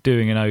full-back,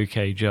 doing an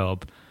okay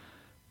job,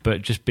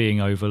 but just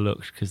being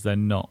overlooked because they're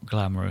not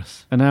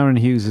glamorous. And Aaron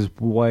Hughes is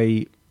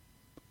way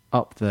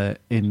up there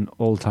in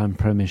all-time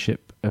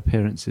Premiership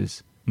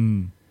appearances.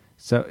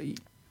 So,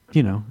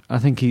 you know, I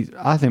think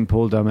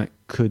Paul Dummett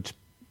could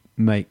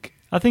make...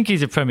 I think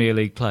he's a Premier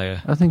League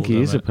player. I think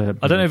he is a player.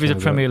 I don't know if he's a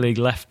Premier League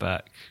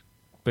left-back,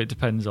 but it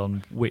depends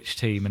on which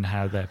team and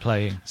how they're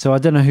playing. So I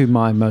don't know who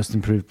my most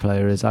improved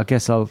player is. I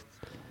guess off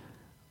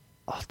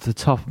the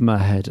top of my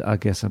head, I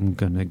guess I'm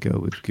going to go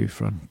with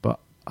Gouffran, but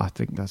I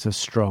think that's a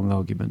strong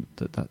argument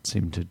that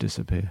seemed to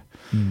disappear.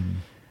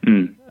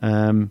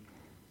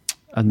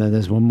 And then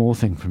there's one more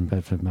thing from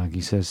Bedford Mag.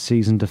 He says,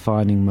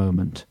 season-defining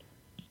moment.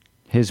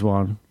 Here's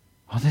one.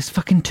 Oh, there's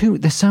fucking two.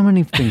 There's so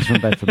many things from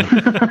Bedford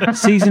Mag.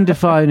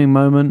 Season-defining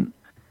moment.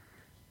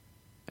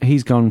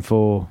 He's gone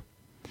for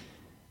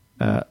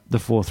the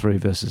 4-3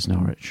 versus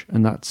Norwich,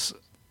 and that's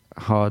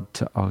hard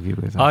to argue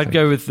with. I'd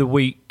go with the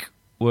week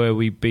where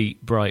we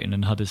beat Brighton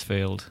and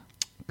Huddersfield.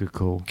 Good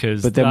call.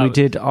 But then we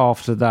did,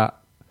 after that,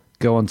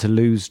 go on to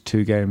lose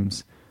 2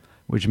 games,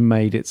 which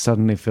made it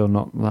suddenly feel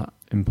not that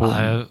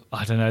important.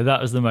 I don't know.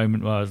 That was the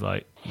moment where I was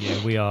like,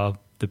 yeah, we are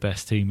the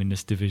best team in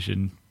this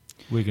division.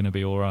 We're going to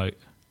be all right.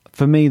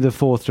 For me, the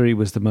 4-3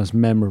 was the most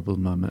memorable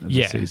moment of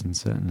the season,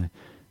 certainly.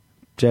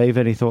 Jave,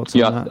 any thoughts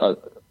on that?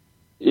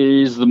 It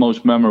is the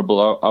most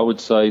memorable. I would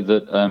say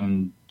that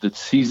the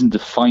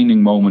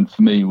season-defining moment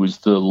for me was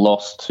the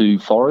loss to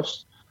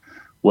Forest,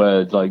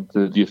 where like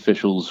the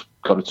officials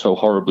got it so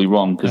horribly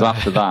wrong. Because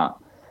after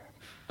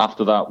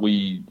that,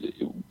 we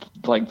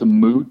like the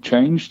mood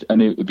changed,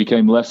 and it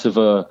became less of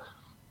a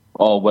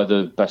we're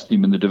the best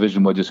team in the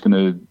division, we're just going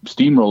to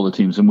steamroll the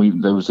teams,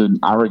 and there was an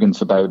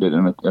arrogance about it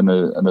and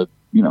a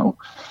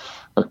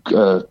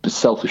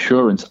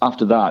self-assurance.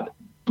 After that,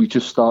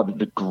 just started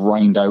to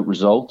grind out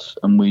results,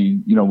 and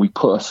we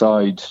put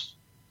aside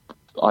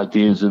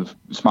ideas of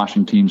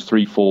smashing teams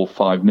 3-4,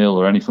 5-0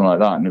 or anything like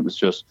that, and it was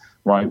just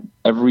right.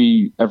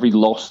 Every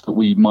loss that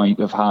we might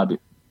have had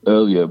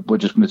earlier, we're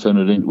just going to turn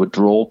it into a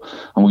draw,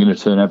 and we're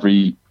just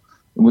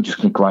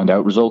going to grind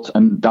out results,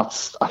 and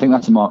I think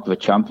that's a mark of a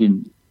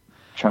champion.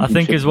 I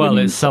think as well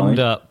it summed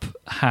up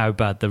how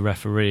bad the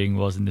refereeing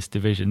was in this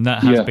division.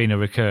 That has been a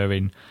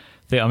recurring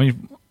thing. I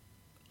mean,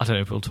 I don't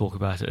know if we'll talk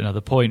about it at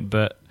another point,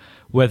 but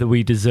whether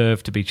we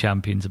deserve to be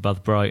champions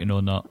above Brighton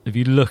or not, if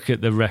you look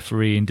at the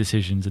refereeing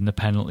decisions and the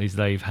penalties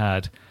they've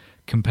had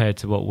compared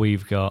to what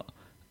we've got,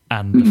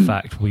 and the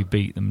fact we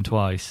beat them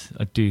twice,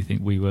 I do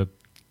think we were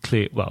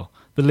clear. Well,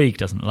 the league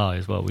doesn't lie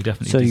as well. We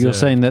definitely. So you're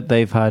saying that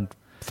they've had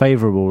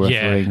favourable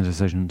refereeing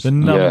decisions? The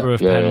number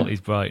of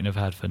penalties Brighton have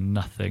had for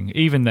nothing,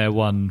 even their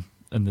one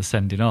and the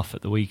sending off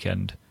at the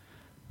weekend,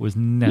 was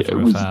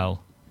never a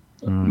foul.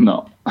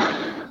 No.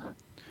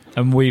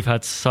 And we've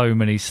had so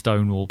many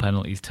Stonewall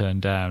penalties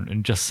turned down,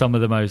 and just some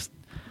of the most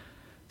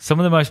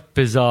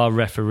bizarre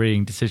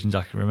refereeing decisions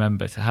I can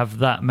remember. To have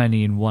that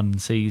many in one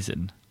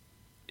season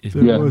is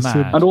mad.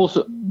 And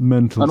also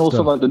mental and also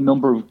stuff. like the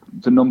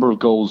number of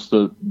goals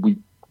that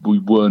we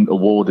weren't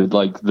awarded,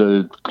 like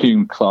the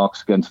Keane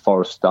Clark's against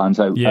Forest stands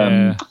out.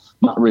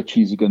 Matt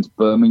Ritchie's against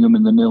Birmingham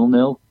in the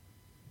 0-0.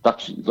 That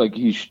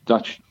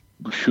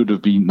should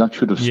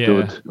have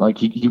stood. Like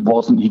he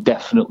wasn't. He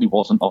definitely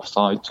wasn't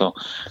offside. For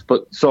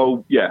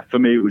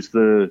me it was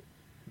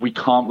we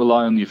can't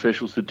rely on the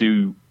officials to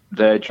do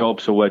their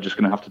job, so we're just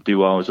going to have to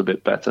do ours a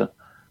bit better.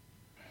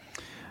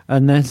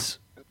 And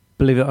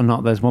believe it or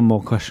not, there's one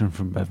more question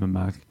from Bevan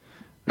Mag,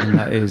 and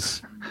that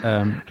is.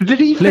 Did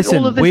he fit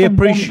all of this we in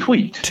appreciate one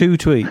tweet? 2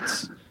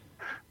 tweets.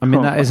 I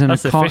mean, that's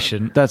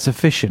efficient. That's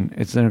efficient.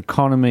 It's an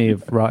economy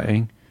of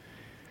writing,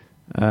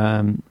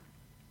 and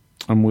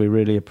we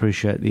really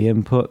appreciate the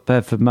input.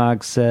 Bedford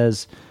Mag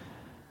says,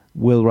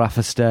 "Will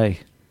Rafa stay?"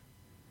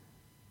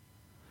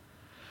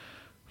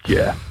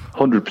 Yeah,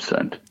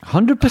 100%.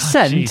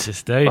 100%.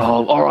 Jesus, Dave.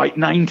 Oh, all right,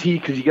 90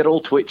 because you get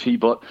all twitchy,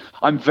 but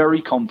I'm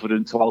very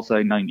confident, so I'll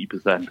say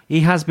 90%.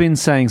 He has been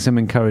saying some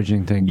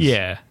encouraging things.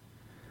 Yeah.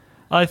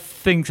 I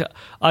think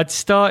I'd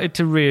started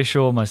to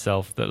reassure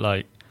myself that,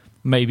 like,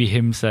 maybe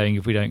him saying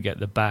if we don't get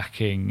the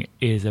backing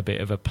is a bit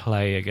of a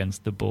play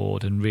against the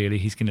board and really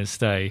he's going to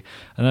stay.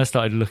 And I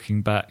started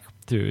looking back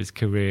through his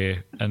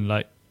career and,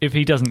 like, if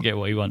he doesn't get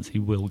what he wants, he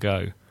will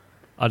go.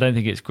 I don't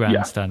think it's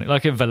grandstanding.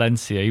 Like at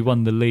Valencia, he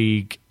won the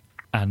league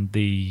and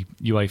the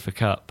UEFA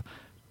Cup,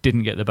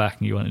 didn't get the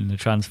backing he wanted in the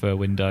transfer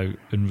window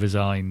and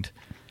resigned.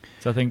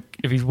 So I think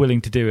if he's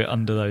willing to do it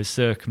under those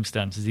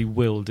circumstances, he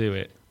will do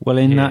it. Well,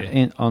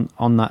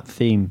 on that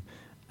theme,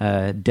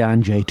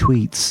 Dan J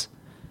tweets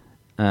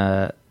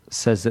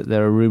says that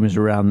there are rumours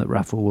around that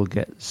Rafa will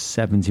get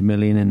 70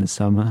 million in the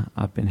summer.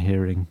 I've been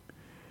hearing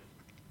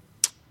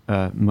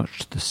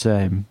much the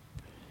same.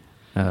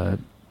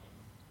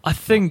 I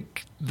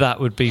think that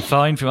would be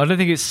fine for him. I don't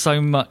think it's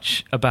so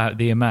much about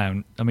the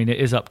amount. I mean, it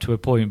is up to a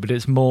point, but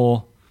it's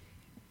more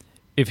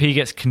if he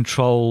gets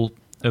control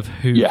of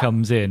who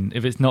comes in.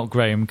 If it's not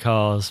Graham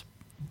Carr's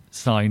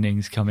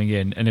signings coming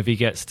in, and if he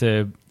gets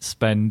to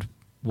spend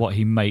what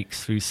he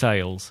makes through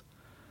sales,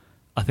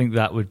 I think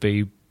that would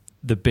be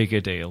the bigger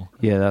deal.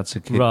 Yeah, that's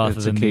a key, rather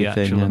that's than a key the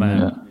actual thing,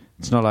 amount.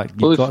 It's not like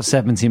you've got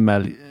 70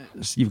 million.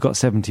 You've got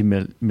 70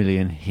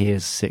 million.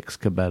 Here's 6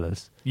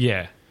 Cabellas.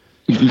 Yeah.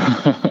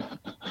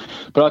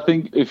 But I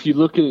think if you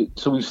look at,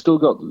 so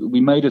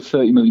we made a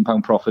 £30 million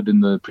profit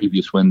in the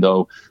previous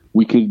window.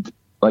 We could,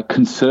 like,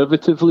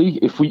 conservatively,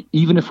 if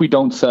we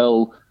don't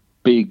sell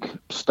big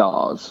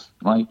stars,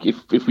 like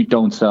if we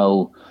don't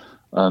sell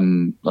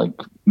like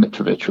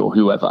Mitrovic or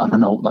whoever, I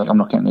don't know, like I'm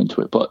not getting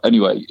into it, but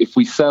anyway, if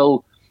we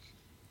sell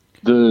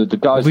the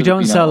guys, if we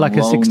don't sell like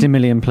a 60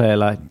 million player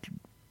like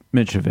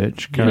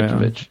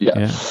Mitrovic,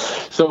 yeah.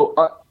 So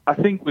I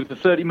think with the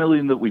 30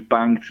 million that we've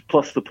banked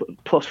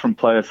plus from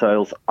player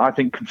sales, I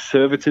think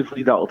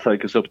conservatively that'll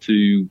take us up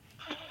to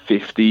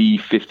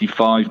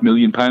 55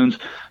 million pounds.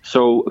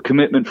 So a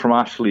commitment from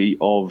Ashley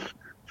of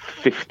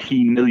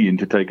 15 million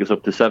to take us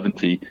up to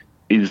 70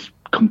 is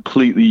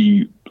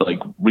completely, like,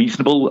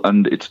 reasonable,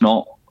 and it's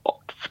not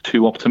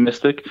too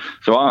optimistic.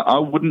 So I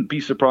wouldn't be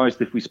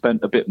surprised if we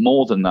spent a bit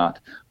more than that.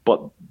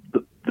 But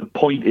the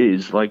point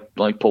is,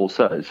 like Paul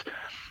says,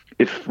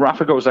 if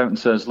Rafa goes out and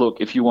says,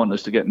 look, if you want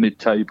us to get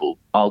mid-table,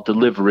 I'll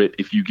deliver it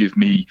if you give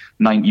me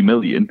 90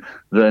 million,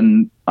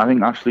 then I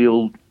think Ashley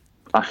will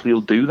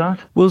do that.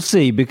 We'll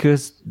see,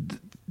 because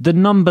the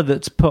number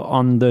that's put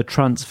on the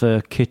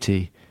transfer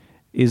kitty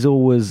is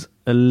always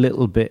a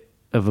little bit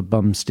of a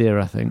bum steer,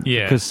 I think.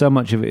 Yeah. Because so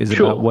much of it is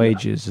about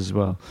wages as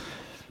well.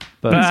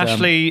 But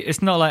Ashley,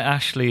 it's not like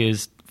Ashley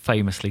is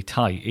famously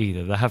tight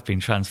either. There have been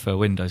transfer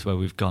windows where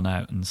we've gone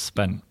out and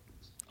spent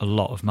a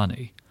lot of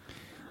money.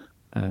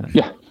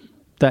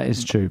 That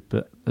is true,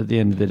 but at the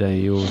end of the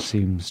day, he always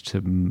seems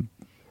to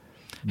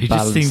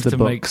balance seems the to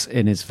books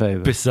in his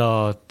favour.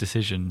 Bizarre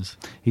decisions.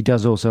 He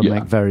does also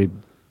make very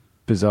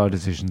bizarre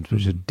decisions,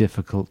 which are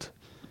difficult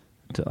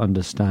to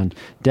understand.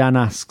 Dan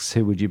asks,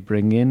 who would you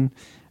bring in?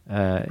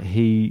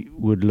 He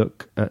would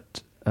look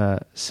at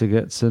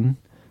Sigurdsson.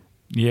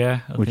 Yeah,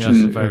 I which think that's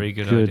is a very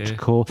good idea.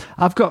 call.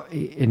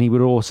 And he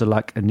would also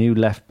like a new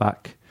left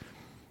back,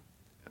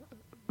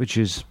 which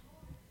is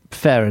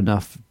fair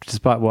enough,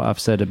 despite what I've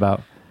said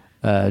about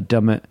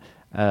Dummett.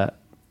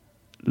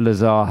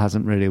 Lazar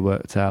hasn't really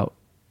worked out.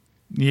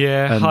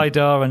 Yeah,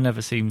 Haidara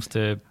never seems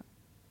to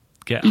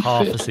get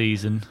half a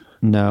season.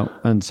 No,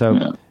 and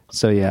so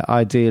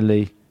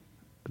ideally,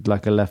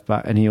 like a left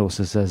back, and he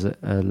also says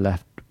a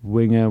left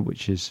winger,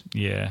 which is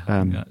that's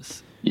a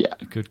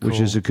good call. Which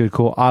is a good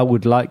call. I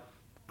would like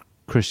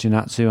Christian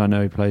Atsu. I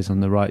know he plays on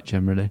the right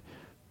generally,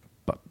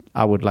 but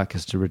I would like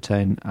us to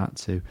retain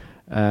Atsu.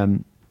 I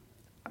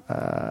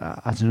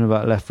don't know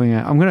about left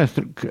winger.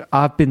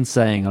 I've been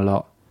saying a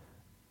lot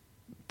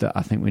that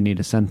I think we need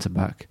a centre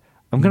back.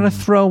 I'm going to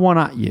throw one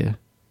at you,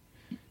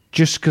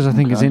 just because I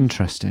think it's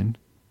interesting.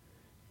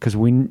 Because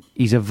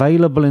he's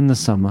available in the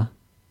summer.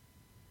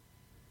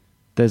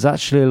 There's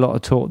actually a lot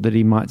of talk that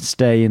he might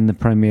stay in the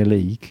Premier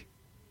League.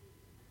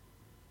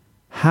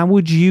 How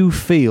would you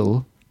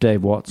feel,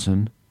 Dave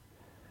Watson,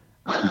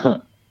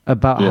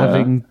 about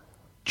having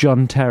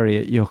John Terry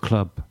at your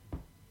club?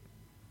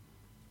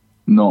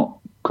 Not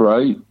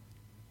great.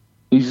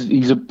 He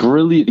was a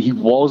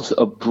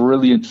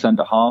brilliant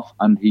centre half,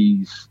 and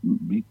he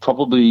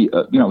probably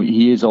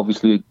he is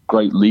obviously a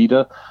great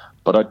leader,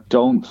 but I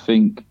don't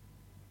think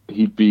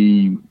he's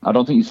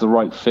the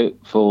right fit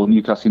for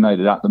Newcastle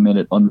United at the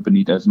minute under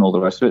Benitez and all the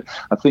rest of it.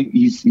 I think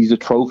he's a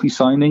trophy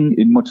signing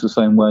in much the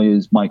same way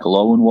as Michael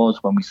Owen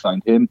was when we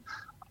signed him.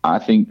 I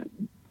think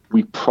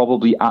we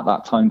probably at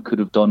that time could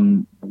have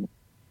done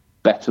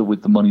better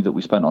with the money that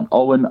we spent on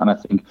Owen, and I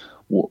think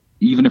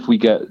even if we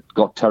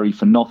got Terry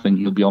for nothing,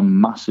 he'll be on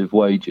massive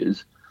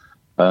wages.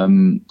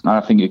 And I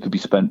think it could be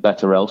spent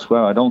better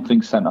elsewhere. I don't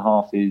think centre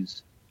half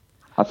is.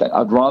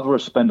 I'd rather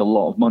spend a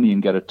lot of money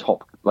and get a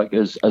top,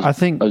 as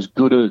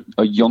good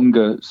a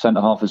younger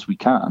centre half as we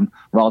can,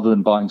 rather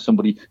than buying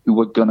somebody who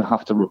we're going to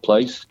have to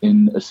replace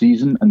in a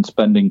season and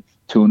spending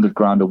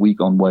 $200,000 a week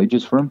on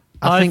wages for him.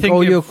 I think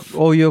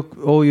all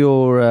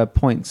your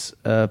points,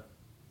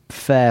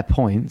 fair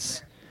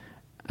points.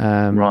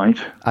 Right.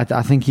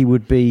 I think he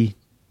would be.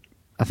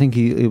 I think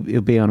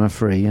he'll be on a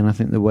free, and I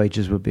think the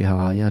wages would be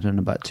high. I don't know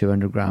about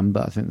 $200,000,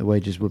 but I think the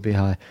wages would be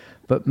high.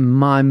 But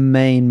my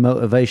main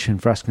motivation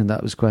for asking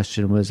that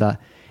question was that,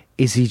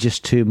 is he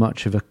just too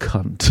much of a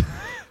cunt?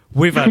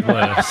 We've had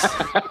worse.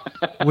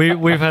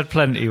 We've had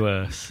plenty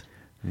worse.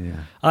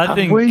 Yeah. I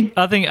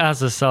think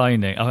as a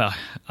signing, I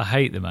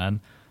hate the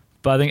man,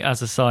 but I think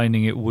as a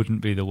signing it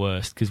wouldn't be the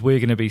worst, because we're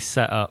going to be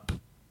set up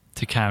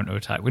to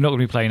counter-attack. We're not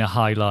going to be playing a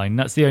high line.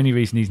 That's the only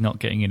reason he's not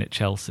getting in at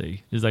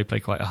Chelsea, is they play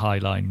quite a high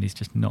line and he's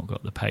just not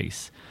got the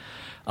pace.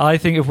 I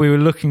think if we were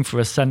looking for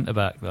a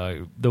centre-back,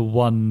 though, the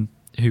one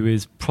who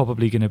is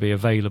probably going to be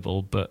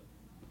available, but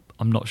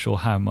I'm not sure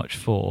how much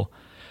for,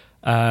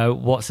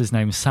 what's his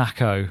name?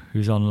 Sacco,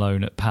 who's on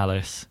loan at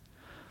Palace.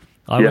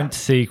 I went to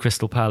see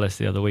Crystal Palace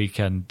the other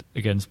weekend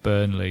against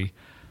Burnley,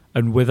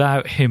 and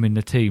without him in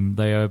the team,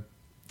 they are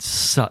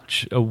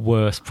such a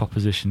worse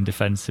proposition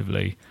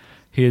defensively.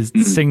 He has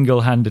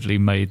single-handedly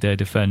made their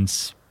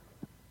defence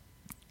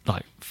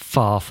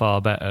far, far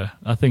better.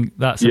 I think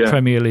that's a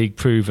Premier League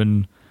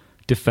proven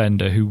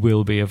defender who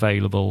will be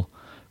available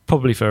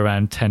probably for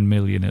around 10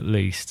 million at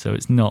least, so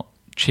it's not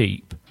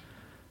cheap.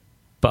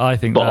 But I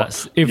think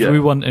if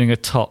we're wanting a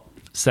top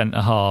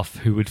centre-half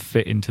who would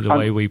fit into the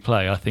way we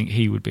play, I think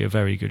he would be a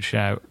very good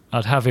shout.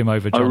 I'd have him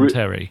over John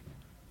Terry.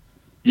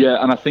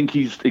 Yeah, and I think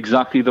he's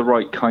exactly the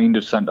right kind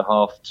of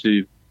centre-half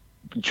to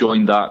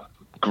join that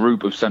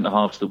group of centre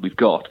halves that we've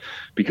got,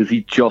 because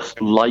he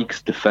just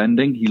likes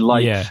defending. He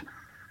likes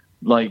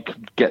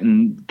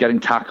getting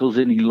tackles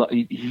in.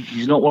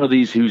 He's not one of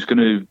these who's going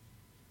to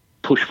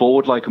push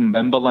forward like a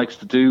member likes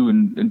to do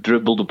and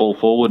dribble the ball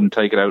forward and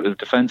take it out of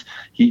defence.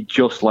 He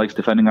just likes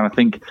defending, and I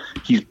think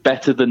he's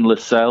better than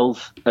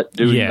Lascelles at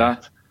doing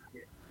that.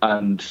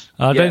 And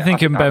I don't think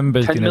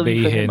Mbemba's going to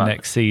be here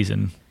next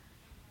season.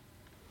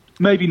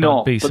 Maybe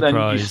not. Be but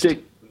surprised.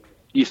 Then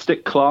you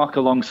stick Clark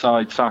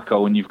alongside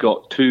Sacco, and you've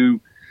got two.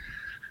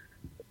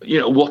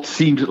 What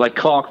seems like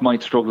Clark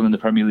might struggle in the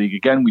Premier League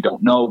again. We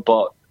don't know,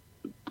 but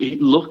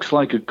it looks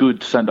like a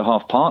good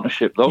centre-half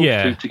partnership, those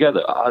two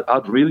together.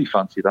 I'd really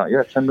fancy that.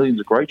 Yeah, 10 million's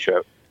a great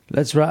show.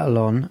 Let's rattle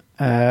on.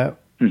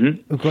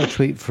 We've got a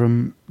tweet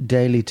from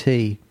Daily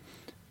T,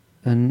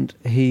 and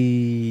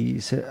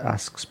he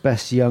asks,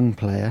 best young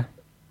player.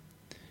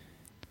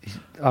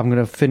 I'm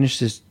going to finish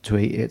this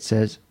tweet. It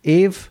says,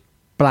 if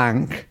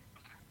blank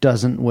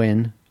doesn't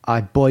win,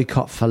 I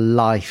boycott for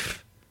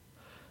life.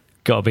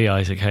 Got to be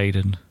Isaac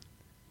Hayden.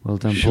 Well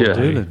done, Paul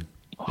Doolan.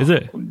 Is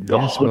it?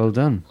 Yes, well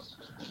done.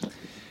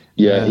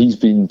 Yeah, he's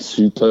been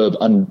superb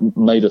and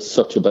made us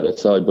such a better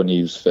side when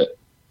he was fit.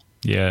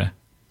 Yeah.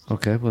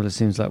 Okay, well, it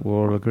seems like we're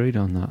all agreed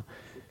on that.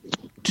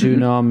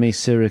 Toonami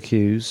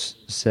Syracuse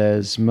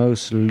says,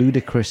 most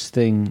ludicrous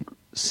thing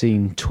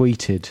seen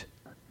tweeted,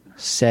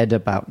 said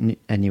about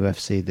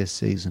NUFC this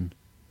season.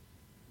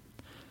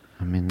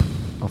 I mean,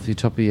 off the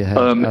top of your head,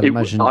 I'd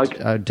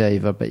imagine,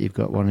 Dave, I bet you've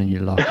got one in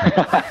your locker.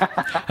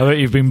 I bet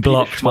you've been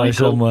blocked by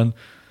someone.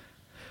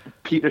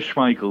 Peter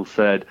Schmeichel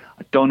said,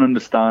 I don't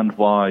understand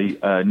why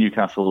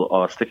Newcastle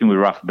are sticking with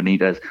Rafa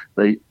Benitez.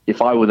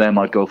 If I were them,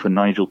 I'd go for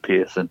Nigel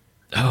Pearson.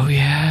 Oh,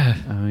 yeah.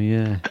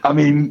 I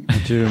mean... I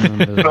do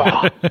remember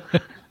that.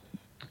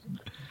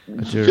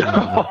 It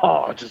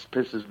just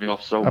pisses me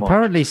off so much.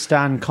 Apparently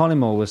Stan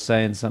Collymore was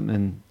saying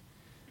something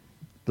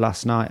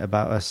last night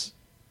about us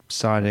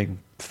signing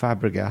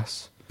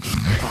Fabregas.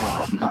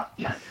 Oh, man.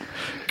 Yeah.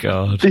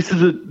 God. This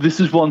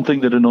is one thing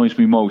that annoys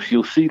me most.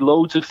 You'll see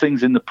loads of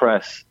things in the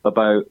press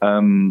about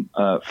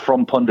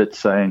from pundits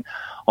saying,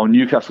 "Oh,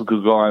 Newcastle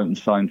could go out and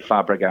sign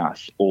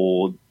Fabregas,"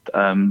 or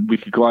we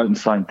could go out and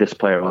sign this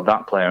player or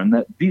that player,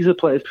 and these are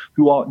players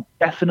who are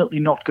definitely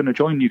not going to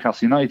join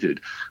Newcastle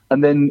United.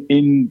 And then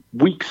in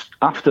weeks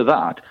after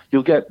that,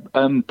 you'll get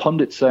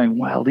pundits saying,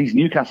 "Well, these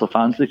Newcastle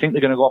fans, they think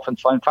they're going to go off and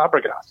sign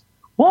Fabregas."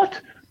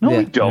 What? No,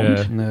 we don't.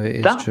 Yeah. No, it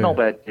is that true.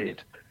 knobhead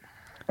did.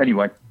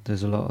 Anyway,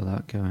 there's a lot of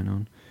that going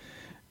on.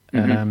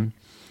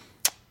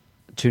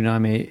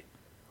 Tsunami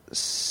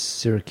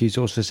Syracuse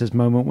also says,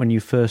 moment when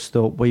you first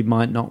thought we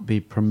might not be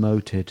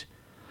promoted.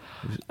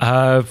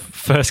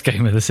 First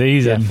game of the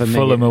season,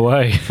 Fulham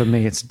away. For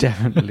me, it's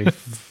definitely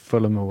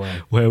Fulham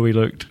away, where we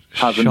looked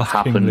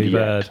shockingly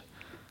bad.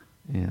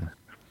 Yeah,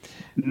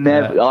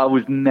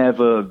 I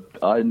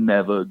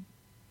never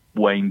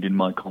waned in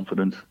my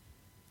confidence.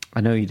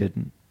 I know you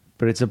didn't,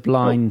 but it's a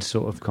blind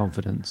sort of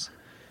confidence.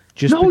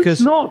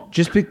 It's not.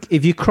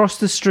 If you cross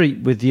the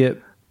street with your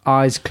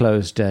eyes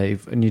closed,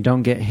 Dave, and you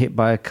don't get hit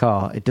by a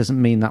car, it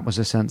doesn't mean that was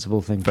a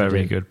sensible thing to do.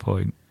 Very good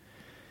point.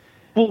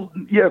 Well,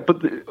 yeah,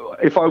 but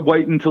if I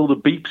wait until the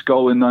beeps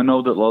go and I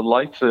know that the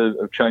lights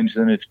have changed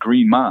and it's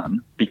green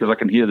man because I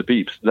can hear the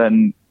beeps,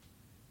 then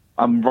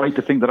I'm right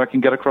to think that I can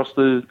get across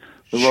the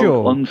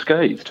road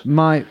unscathed.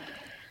 My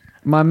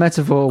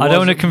metaphor. I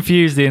don't want to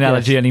confuse the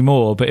analogy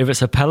anymore, but if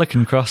it's a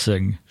Pelican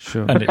crossing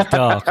and it's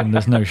dark and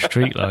there's no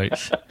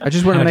streetlights, I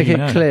just want to make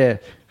it clear.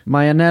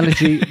 My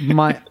analogy,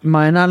 my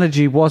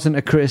analogy wasn't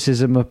a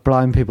criticism of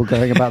blind people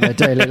going about their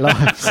daily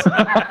lives.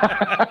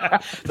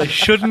 They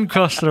shouldn't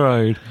cross the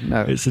road.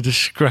 No, it's a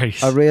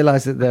disgrace. I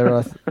realise that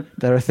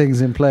there are things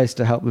in place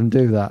to help them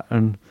do that,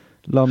 and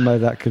long may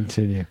that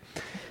continue.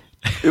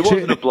 It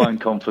wasn't a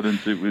blind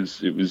confidence; it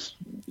was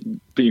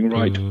being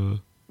right.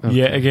 Okay.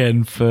 Yet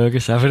again,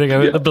 Fergus having a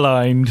go at the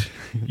blind,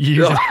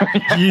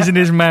 using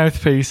his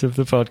mouthpiece of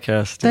the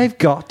podcast. They've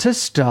got to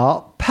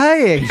start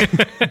paying.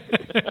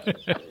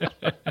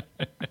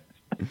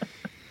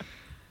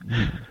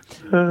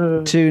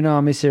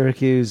 Tsunami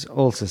Syracuse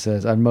also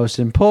says, and most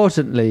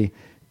importantly,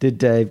 did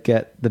Dave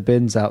get the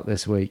bins out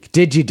this week?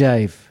 Did you,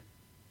 Dave?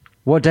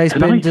 What day's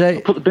bin today?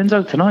 I put the bins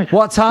out tonight.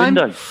 What time?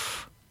 Bin day.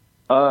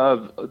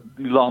 The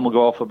alarm will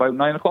go off about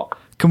 9 o'clock.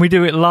 Can we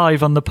do it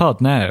live on the pod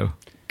now?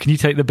 Can you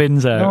take the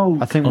bins out? No,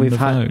 I think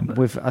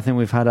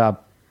we've had our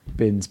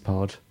bins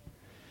pod.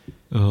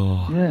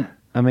 Oh, yeah.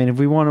 I mean, if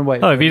we want to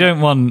wait. Oh, if you don't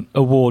want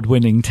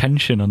award-winning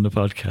tension on the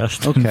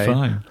podcast, then okay,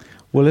 fine.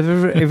 Well,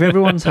 if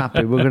everyone's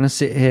happy, we're going to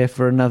sit here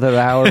for another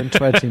hour and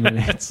 20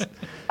 minutes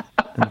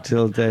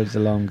until Dave's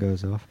alarm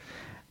goes off.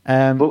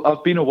 Well,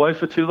 I've been away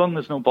for too long.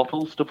 There's no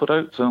bottles to put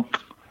out, so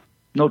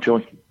no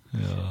joy.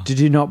 Yeah. Did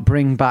you not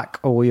bring back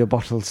all your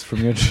bottles from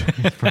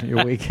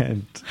your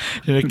weekend?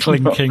 In a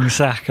clinking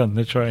sack on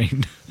the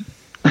train.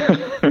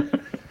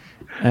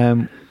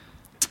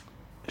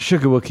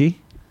 Sugar Wookie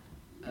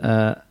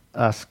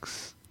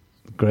asks,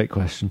 great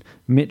question,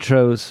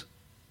 Mitro's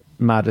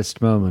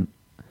maddest moment.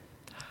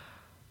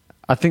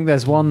 I think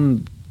there's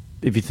one,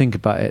 if you think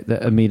about it,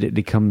 that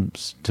immediately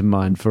comes to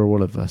mind for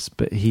all of us,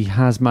 but he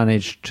has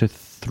managed to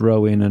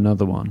throw in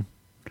another one.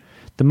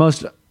 The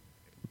most...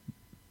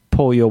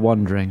 Paul, you're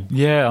wondering.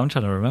 Yeah, I'm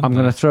trying to remember. I'm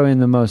going to throw in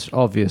the most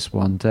obvious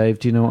one. Dave,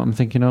 do you know what I'm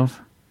thinking of?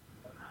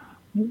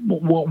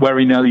 Where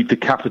he nearly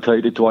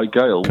decapitated Dwight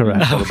Gale.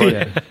 Correct.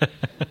 Yeah.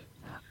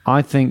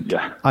 I think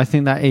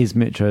that is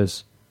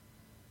Mitro's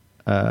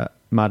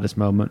maddest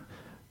moment.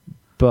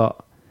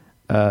 But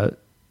Shuggy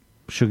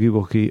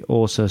Wookie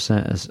also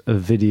sent us a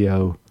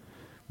video,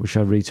 which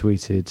I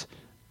retweeted,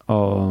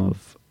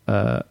 of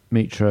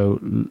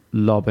Mitro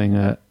lobbing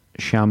a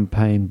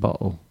champagne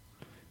bottle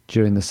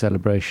during the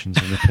celebrations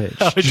on the pitch.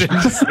 I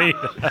didn't see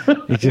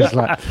that. He just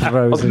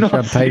throws a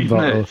champagne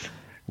bottle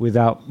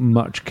without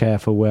much care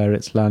for where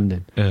it's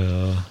landing.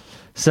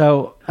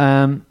 So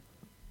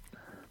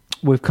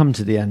we've come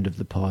to the end of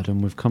the pod,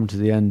 and we've come to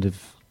the end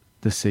of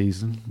the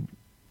season.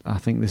 I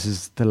think this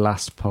is the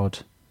last pod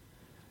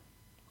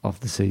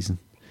of the season.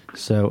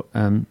 So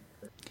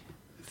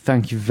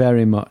thank you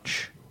very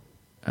much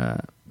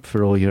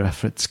for all your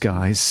efforts,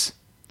 guys.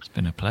 It's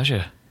been a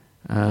pleasure.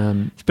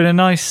 It's been a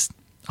nice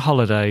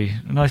holiday,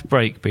 a nice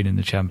break being in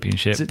the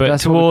Championship, but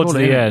towards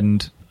the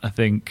end, I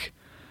think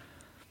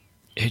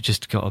it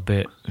just got a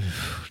bit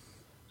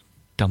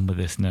done with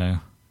this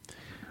now.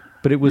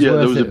 But it was worth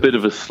there was it. A bit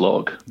of a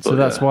slog. So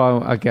that's why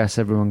I guess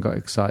everyone got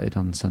excited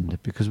on Sunday,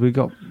 because we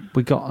got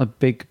a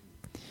big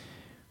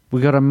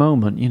we got a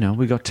moment,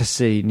 we got to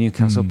see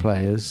Newcastle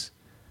players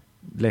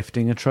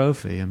lifting a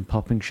trophy and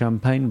popping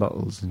champagne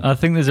bottles. I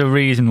think there's a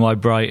reason why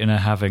Brighton are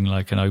having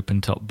like an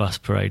open-top bus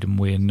parade and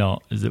we're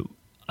not. Is that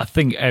I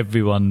think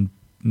everyone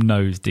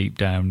knows deep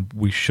down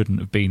we shouldn't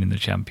have been in the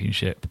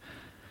Championship.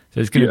 So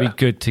it's going to be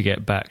good to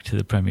get back to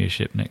the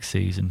Premiership next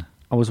season.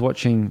 I was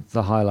watching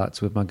the highlights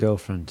with my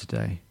girlfriend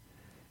today,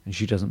 and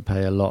she doesn't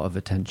pay a lot of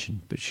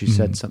attention, but she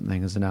said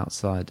something as an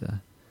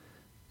outsider.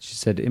 She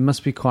said, it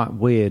must be quite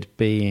weird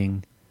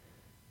being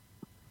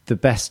the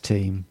best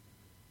team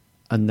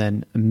and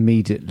then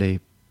immediately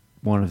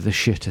one of the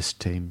shittest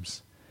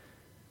teams.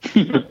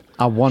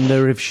 I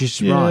wonder if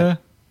she's right.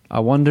 I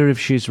wonder if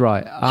she's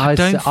right. I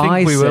don't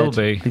think we will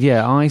be.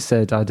 Yeah, I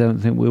said I don't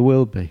think we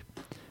will be.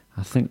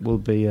 I think we'll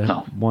be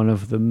one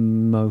of the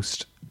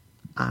most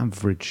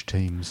average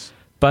teams.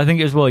 But I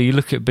think as well, you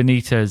look at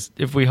Benitez,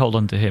 if we hold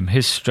on to him,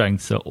 his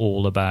strengths are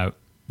all about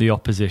the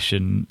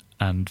opposition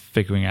and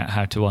figuring out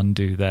how to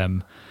undo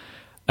them.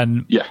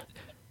 And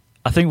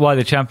I think why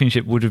the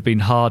Championship would have been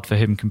hard for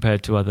him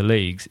compared to other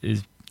leagues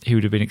is he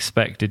would have been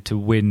expected to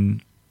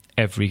win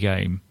every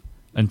game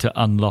and to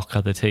unlock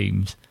other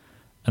teams.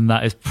 And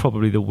that is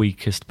probably the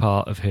weakest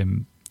part of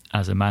him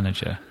as a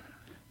manager.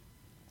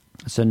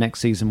 So next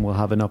season we'll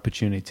have an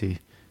opportunity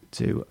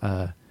to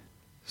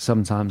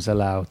sometimes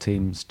allow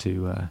teams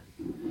to...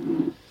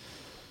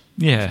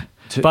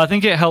 but I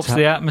think it helps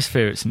the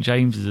atmosphere at St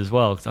James's as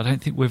well, because I don't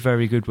think we're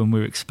very good when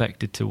we're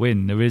expected to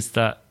win. There is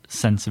that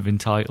sense of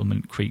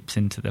entitlement creeps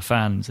into the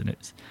fans, and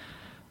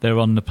they're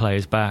on the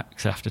players'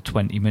 backs after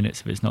 20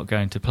 minutes if it's not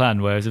going to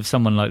plan. Whereas if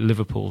someone like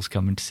Liverpool's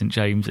coming to St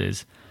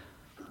James's,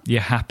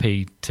 you're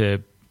happy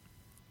to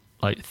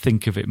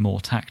think of it more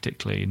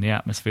tactically, and the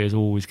atmosphere is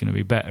always going to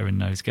be better in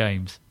those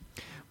games.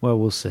 Well,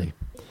 we'll see.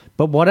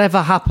 But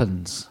whatever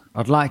happens,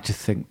 I'd like to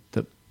think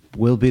that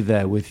we'll be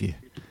there with you.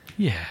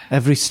 Yeah.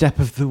 Every step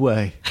of the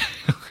way.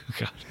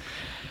 God.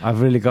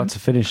 I've really got to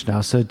finish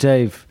now. So,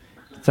 Dave,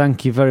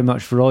 thank you very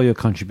much for all your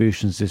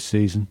contributions this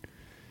season.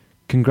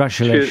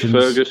 Congratulations.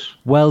 Cheers, Fergus.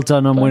 Well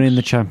done on winning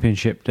the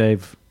Championship,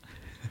 Dave.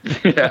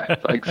 Yeah,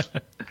 thanks.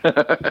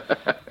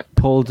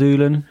 Paul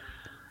Doolan.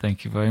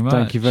 Thank you very much.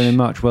 Thank you very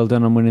much. Well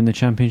done on winning the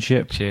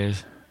Championship.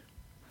 Cheers.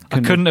 I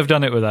couldn't have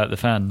done it without the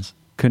fans.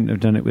 Couldn't have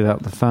done it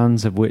without the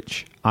fans, of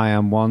which I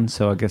am one,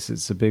 so I guess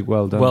it's a big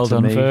well done to me. Well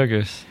done,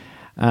 Fergus.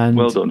 And,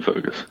 well done,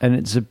 Fergus. And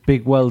it's a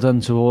big well done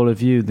to all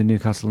of you, the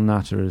Newcastle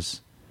Natterers.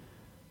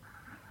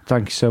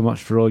 Thank you so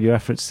much for all your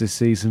efforts this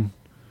season.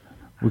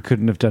 We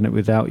couldn't have done it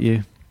without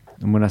you.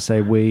 And when I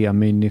say we, I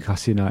mean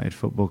Newcastle United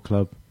Football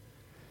Club.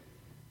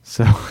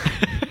 So...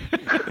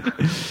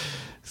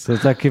 So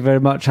thank you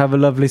very much. Have a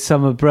lovely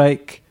summer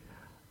break,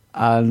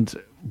 and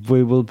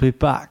we will be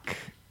back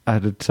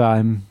at a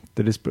time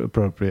that is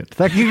appropriate.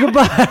 Thank you.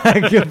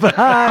 Goodbye.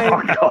 Goodbye.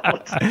 Oh,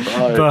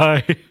 God.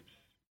 Bye.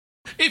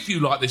 If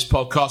you like this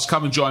podcast,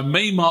 come and join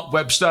me, Mark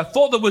Webster,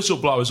 for The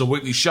Whistleblowers, a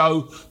weekly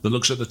show that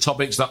looks at the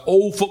topics that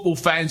all football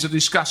fans are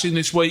discussing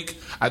this week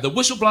at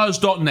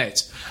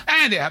thewhistleblowers.net.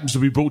 And it happens to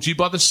be brought to you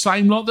by the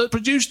same lot that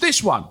produced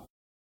this one.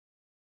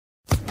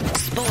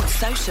 Sports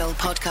Social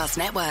Podcast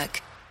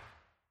Network.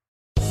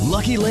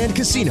 Lucky Land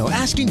Casino,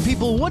 asking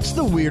people, what's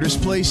the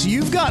weirdest place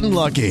you've gotten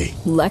lucky?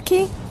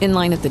 Lucky? In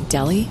line at the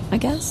deli, I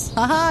guess?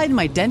 Aha, in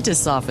my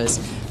dentist's office.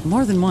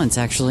 More than once,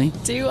 actually.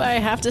 Do I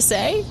have to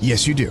say?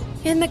 Yes, you do.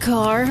 In the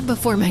car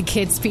before my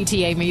kids'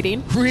 PTA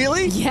meeting.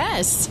 Really?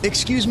 Yes.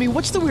 Excuse me,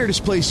 what's the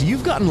weirdest place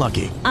you've gotten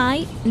lucky?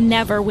 I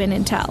never win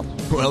and tell.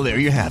 Well, there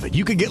you have it.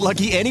 You can get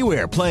lucky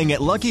anywhere, playing at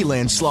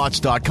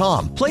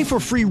LuckyLandSlots.com. Play for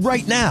free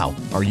right now.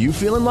 Are you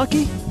feeling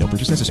lucky? No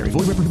purchase necessary.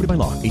 Void where prohibited by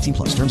law.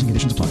 18+. Terms and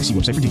conditions apply. See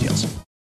website for details.